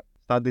 there are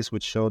studies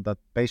which show that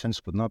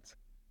patients would not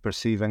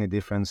perceive any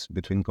difference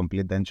between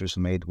complete dentures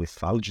made with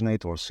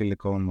alginate or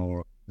silicone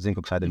or zinc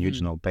oxide and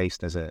eugenol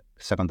paste as a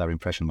secondary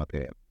impression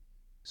material.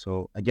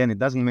 So again, it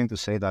doesn't mean to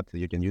say that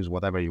you can use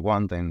whatever you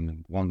want and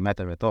it won't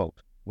matter at all.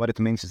 What it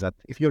means is that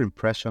if your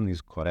impression is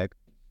correct,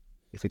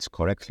 if it's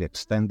correctly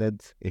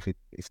extended, if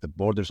the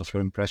borders of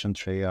your impression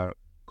tray are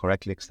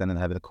correctly extended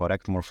and have the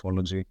correct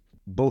morphology,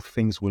 both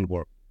things will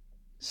work.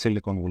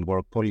 Silicone will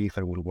work,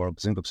 polyether will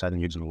work, zinc oxide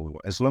and eugenol will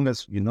work, as long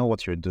as you know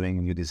what you're doing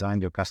and you design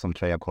your custom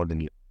tray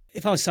accordingly.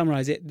 If I was to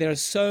summarize it, there are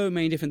so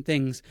many different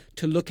things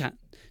to look at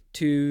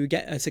to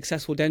get a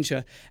successful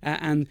denture,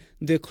 and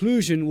the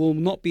occlusion will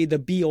not be the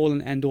be all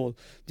and end all.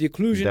 The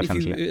occlusion,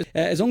 if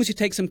as long as you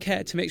take some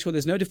care to make sure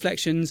there's no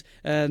deflections,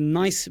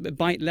 nice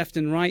bite left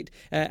and right,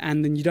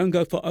 and then you don't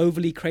go for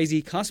overly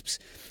crazy cusps,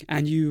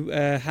 and you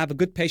have a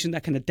good patient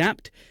that can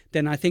adapt,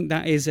 then I think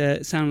that is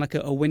sound like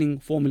a winning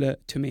formula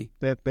to me.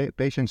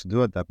 Patients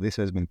do adapt. This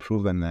has been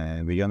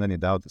proven beyond any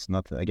doubt. It's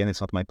not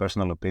my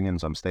personal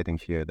opinions I'm stating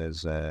here.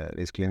 There's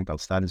clinical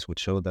studies which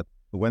show that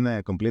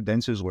when complete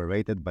dentures were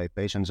rated by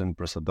patients and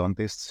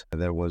prosthodontists,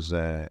 there was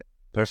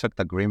perfect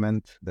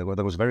agreement. There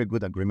was very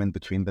good agreement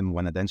between them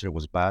when a denture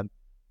was bad,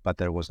 but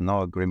there was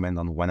no agreement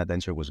on when a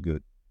denture was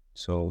good.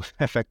 So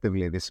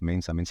effectively, this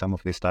means, some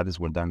of these studies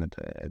were done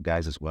at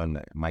guys as well.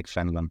 Mike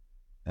Fenlon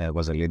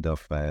was a lead on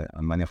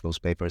many of those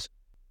papers.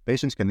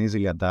 Patients can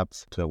easily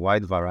adapt to a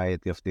wide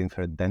variety of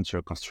different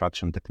denture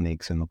construction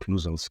techniques and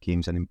occlusal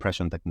schemes and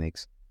impression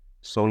techniques,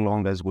 so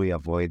long as we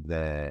avoid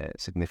the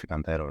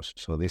significant errors.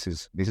 So this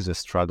is a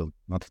struggle,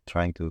 not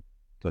trying to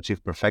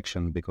achieve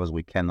perfection because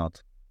we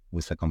cannot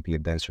with a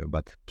complete denture,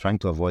 but trying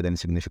to avoid any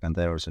significant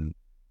errors. And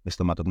the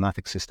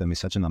stomatognathix system is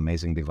such an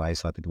amazing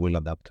device that it will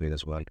adapt to it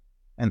as well.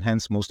 And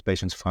hence, most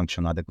patients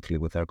function adequately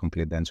with their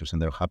complete dentures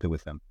and they're happy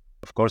with them.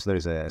 Of course, there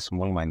is a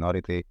small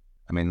minority.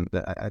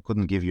 I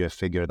couldn't give you a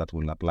figure that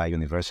will apply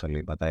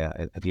universally, but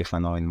at least I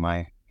know in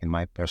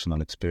my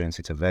personal experience,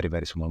 it's a very,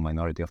 very small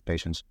minority of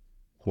patients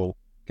who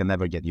can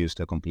never get used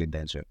to a complete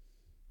denture.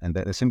 And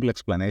the simple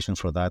explanation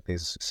for that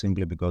is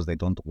simply because they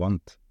don't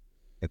want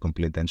a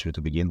complete denture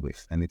to begin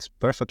with. And it's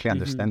perfectly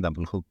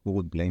understandable. Who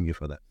would blame you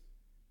for that?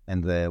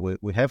 And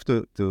we have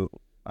to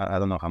I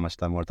don't know how much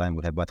more time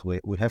we have, but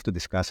we have to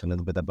discuss a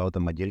little bit about the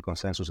McGill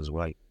consensus as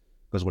well,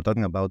 because we're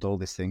talking about all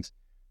these things.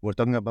 We're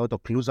talking about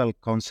occlusal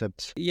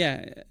concepts.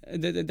 Yeah,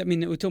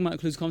 we're talking about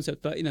occlusal concepts,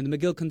 but the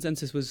McGill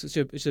consensus was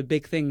such a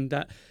big thing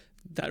that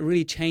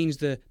really changed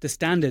the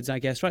standards, I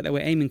guess, right, that we're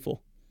aiming for.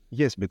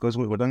 Yes, because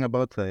we're talking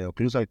about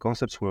occlusal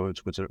concepts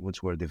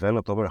which were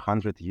developed over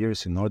 100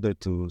 years in order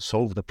to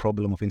solve the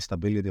problem of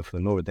instability of the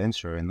lower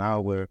denture. And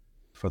now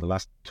for the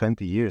last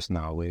 20 years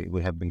now,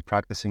 we have been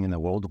practicing in a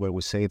world where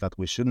we say that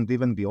we shouldn't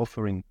even be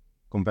offering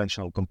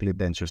conventional complete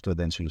dentures to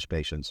dentulous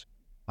patients,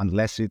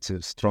 unless it's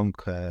a strong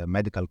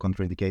medical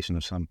contraindication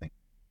or something.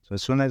 So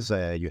as soon as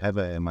you have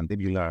a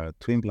mandibular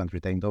two-implant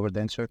retained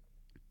overdenture,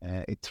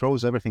 it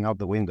throws everything out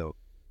the window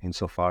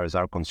insofar as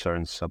our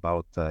concerns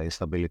about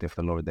instability of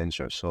the lower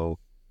denture. So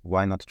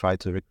why not try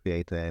to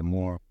recreate a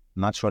more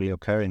naturally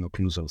occurring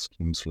occlusal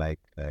schemes like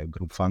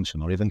group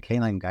function or even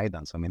canine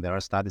guidance? There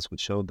are studies which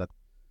show that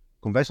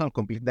conventional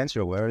complete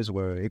denture wearers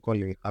were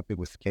equally happy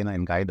with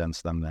canine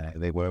guidance than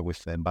they were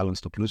with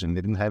balanced occlusion.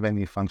 They didn't have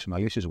any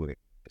functional issues with it.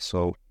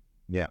 So,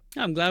 yeah.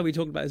 I'm glad we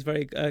talked about this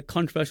very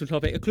controversial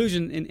topic.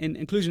 Occlusion, in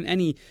inclusion,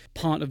 any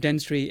part of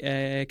dentistry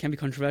can be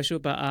controversial,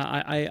 but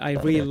I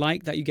really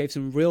like that you gave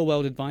some real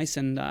world advice,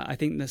 and I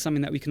think that's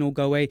something that we can all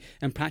go away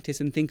and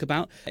practice and think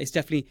about. It's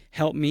definitely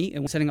helped me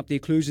in setting up the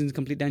occlusions and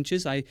complete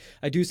dentures.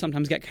 I do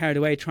sometimes get carried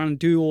away trying to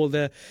do all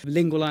the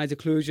lingualized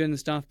occlusion and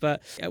stuff,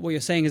 but what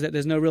you're saying is that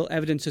there's no real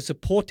evidence to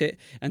support it,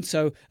 and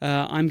so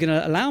I'm going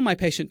to allow my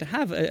patient to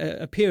have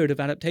a period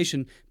of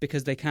adaptation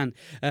because they can.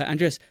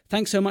 Andreas,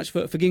 thanks so much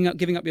for giving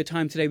up your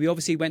time today. We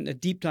obviously went a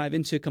deep dive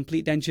into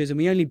complete dentures and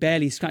we only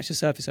barely scratched the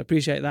surface. I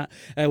appreciate that.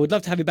 We'd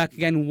love to have you back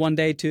again one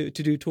day to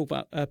talk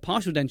about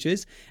partial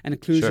dentures and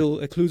occlusal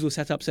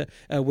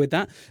setups with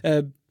that.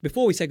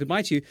 Before we say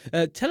goodbye to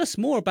you, tell us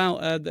more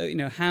about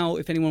how,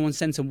 if anyone wants to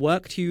send some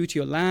work to you, to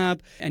your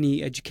lab,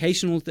 any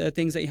educational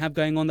things that you have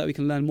going on that we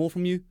can learn more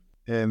from you.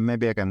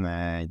 Maybe I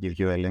can give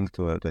you a link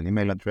to an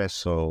email address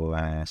so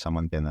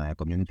someone can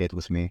communicate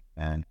with me,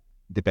 and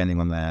depending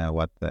on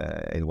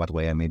in what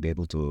way I may be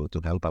able to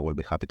help, I will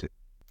be happy to.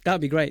 That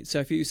would be great. So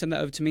if you send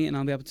that over to me, and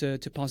I'll be able to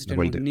pass it to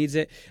anyone who needs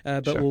it.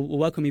 But sure. We'll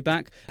welcome you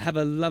back. Have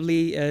a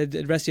lovely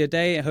rest of your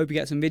day. I hope you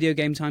get some video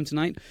game time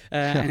tonight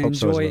and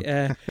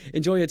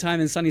enjoy your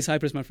time in sunny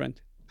Cyprus, my friend.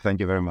 Thank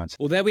you very much.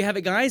 Well, there we have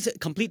it, guys.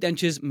 Complete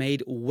dentures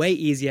made way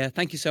easier.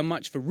 Thank you so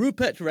much for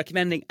Rupert for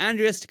recommending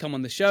Andreas to come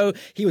on the show.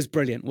 He was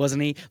brilliant,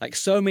 wasn't he? Like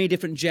so many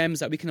different gems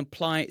that we can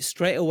apply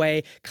straight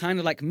away, kind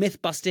of like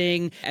myth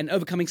busting and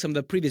overcoming some of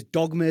the previous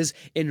dogmas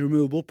in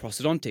removable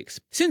prosthodontics.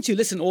 Since you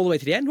listened all the way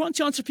to the end, why don't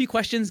you answer a few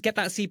questions, get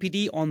that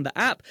CPD on the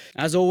app.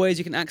 As always,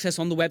 you can access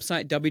on the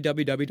website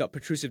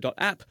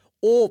www.protrusive.app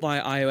or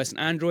via iOS and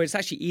Android. It's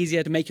actually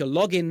easier to make your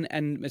login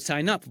and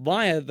sign up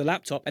via the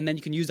laptop, and then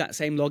you can use that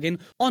same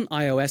login on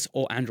iOS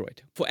or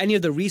Android. For any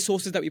of the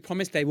resources that we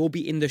promised, they will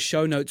be in the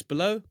show notes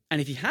below. And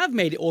if you have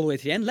made it all the way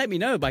to the end, let me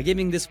know by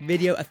giving this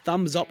video a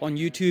thumbs up on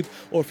YouTube,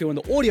 or if you're one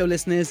of the audio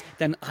listeners,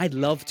 then I'd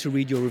love to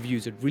read your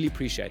reviews. I'd really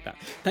appreciate that.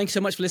 Thanks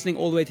so much for listening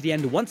all the way to the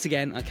end. Once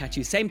again, I'll catch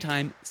you same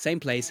time, same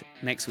place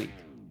next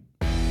week.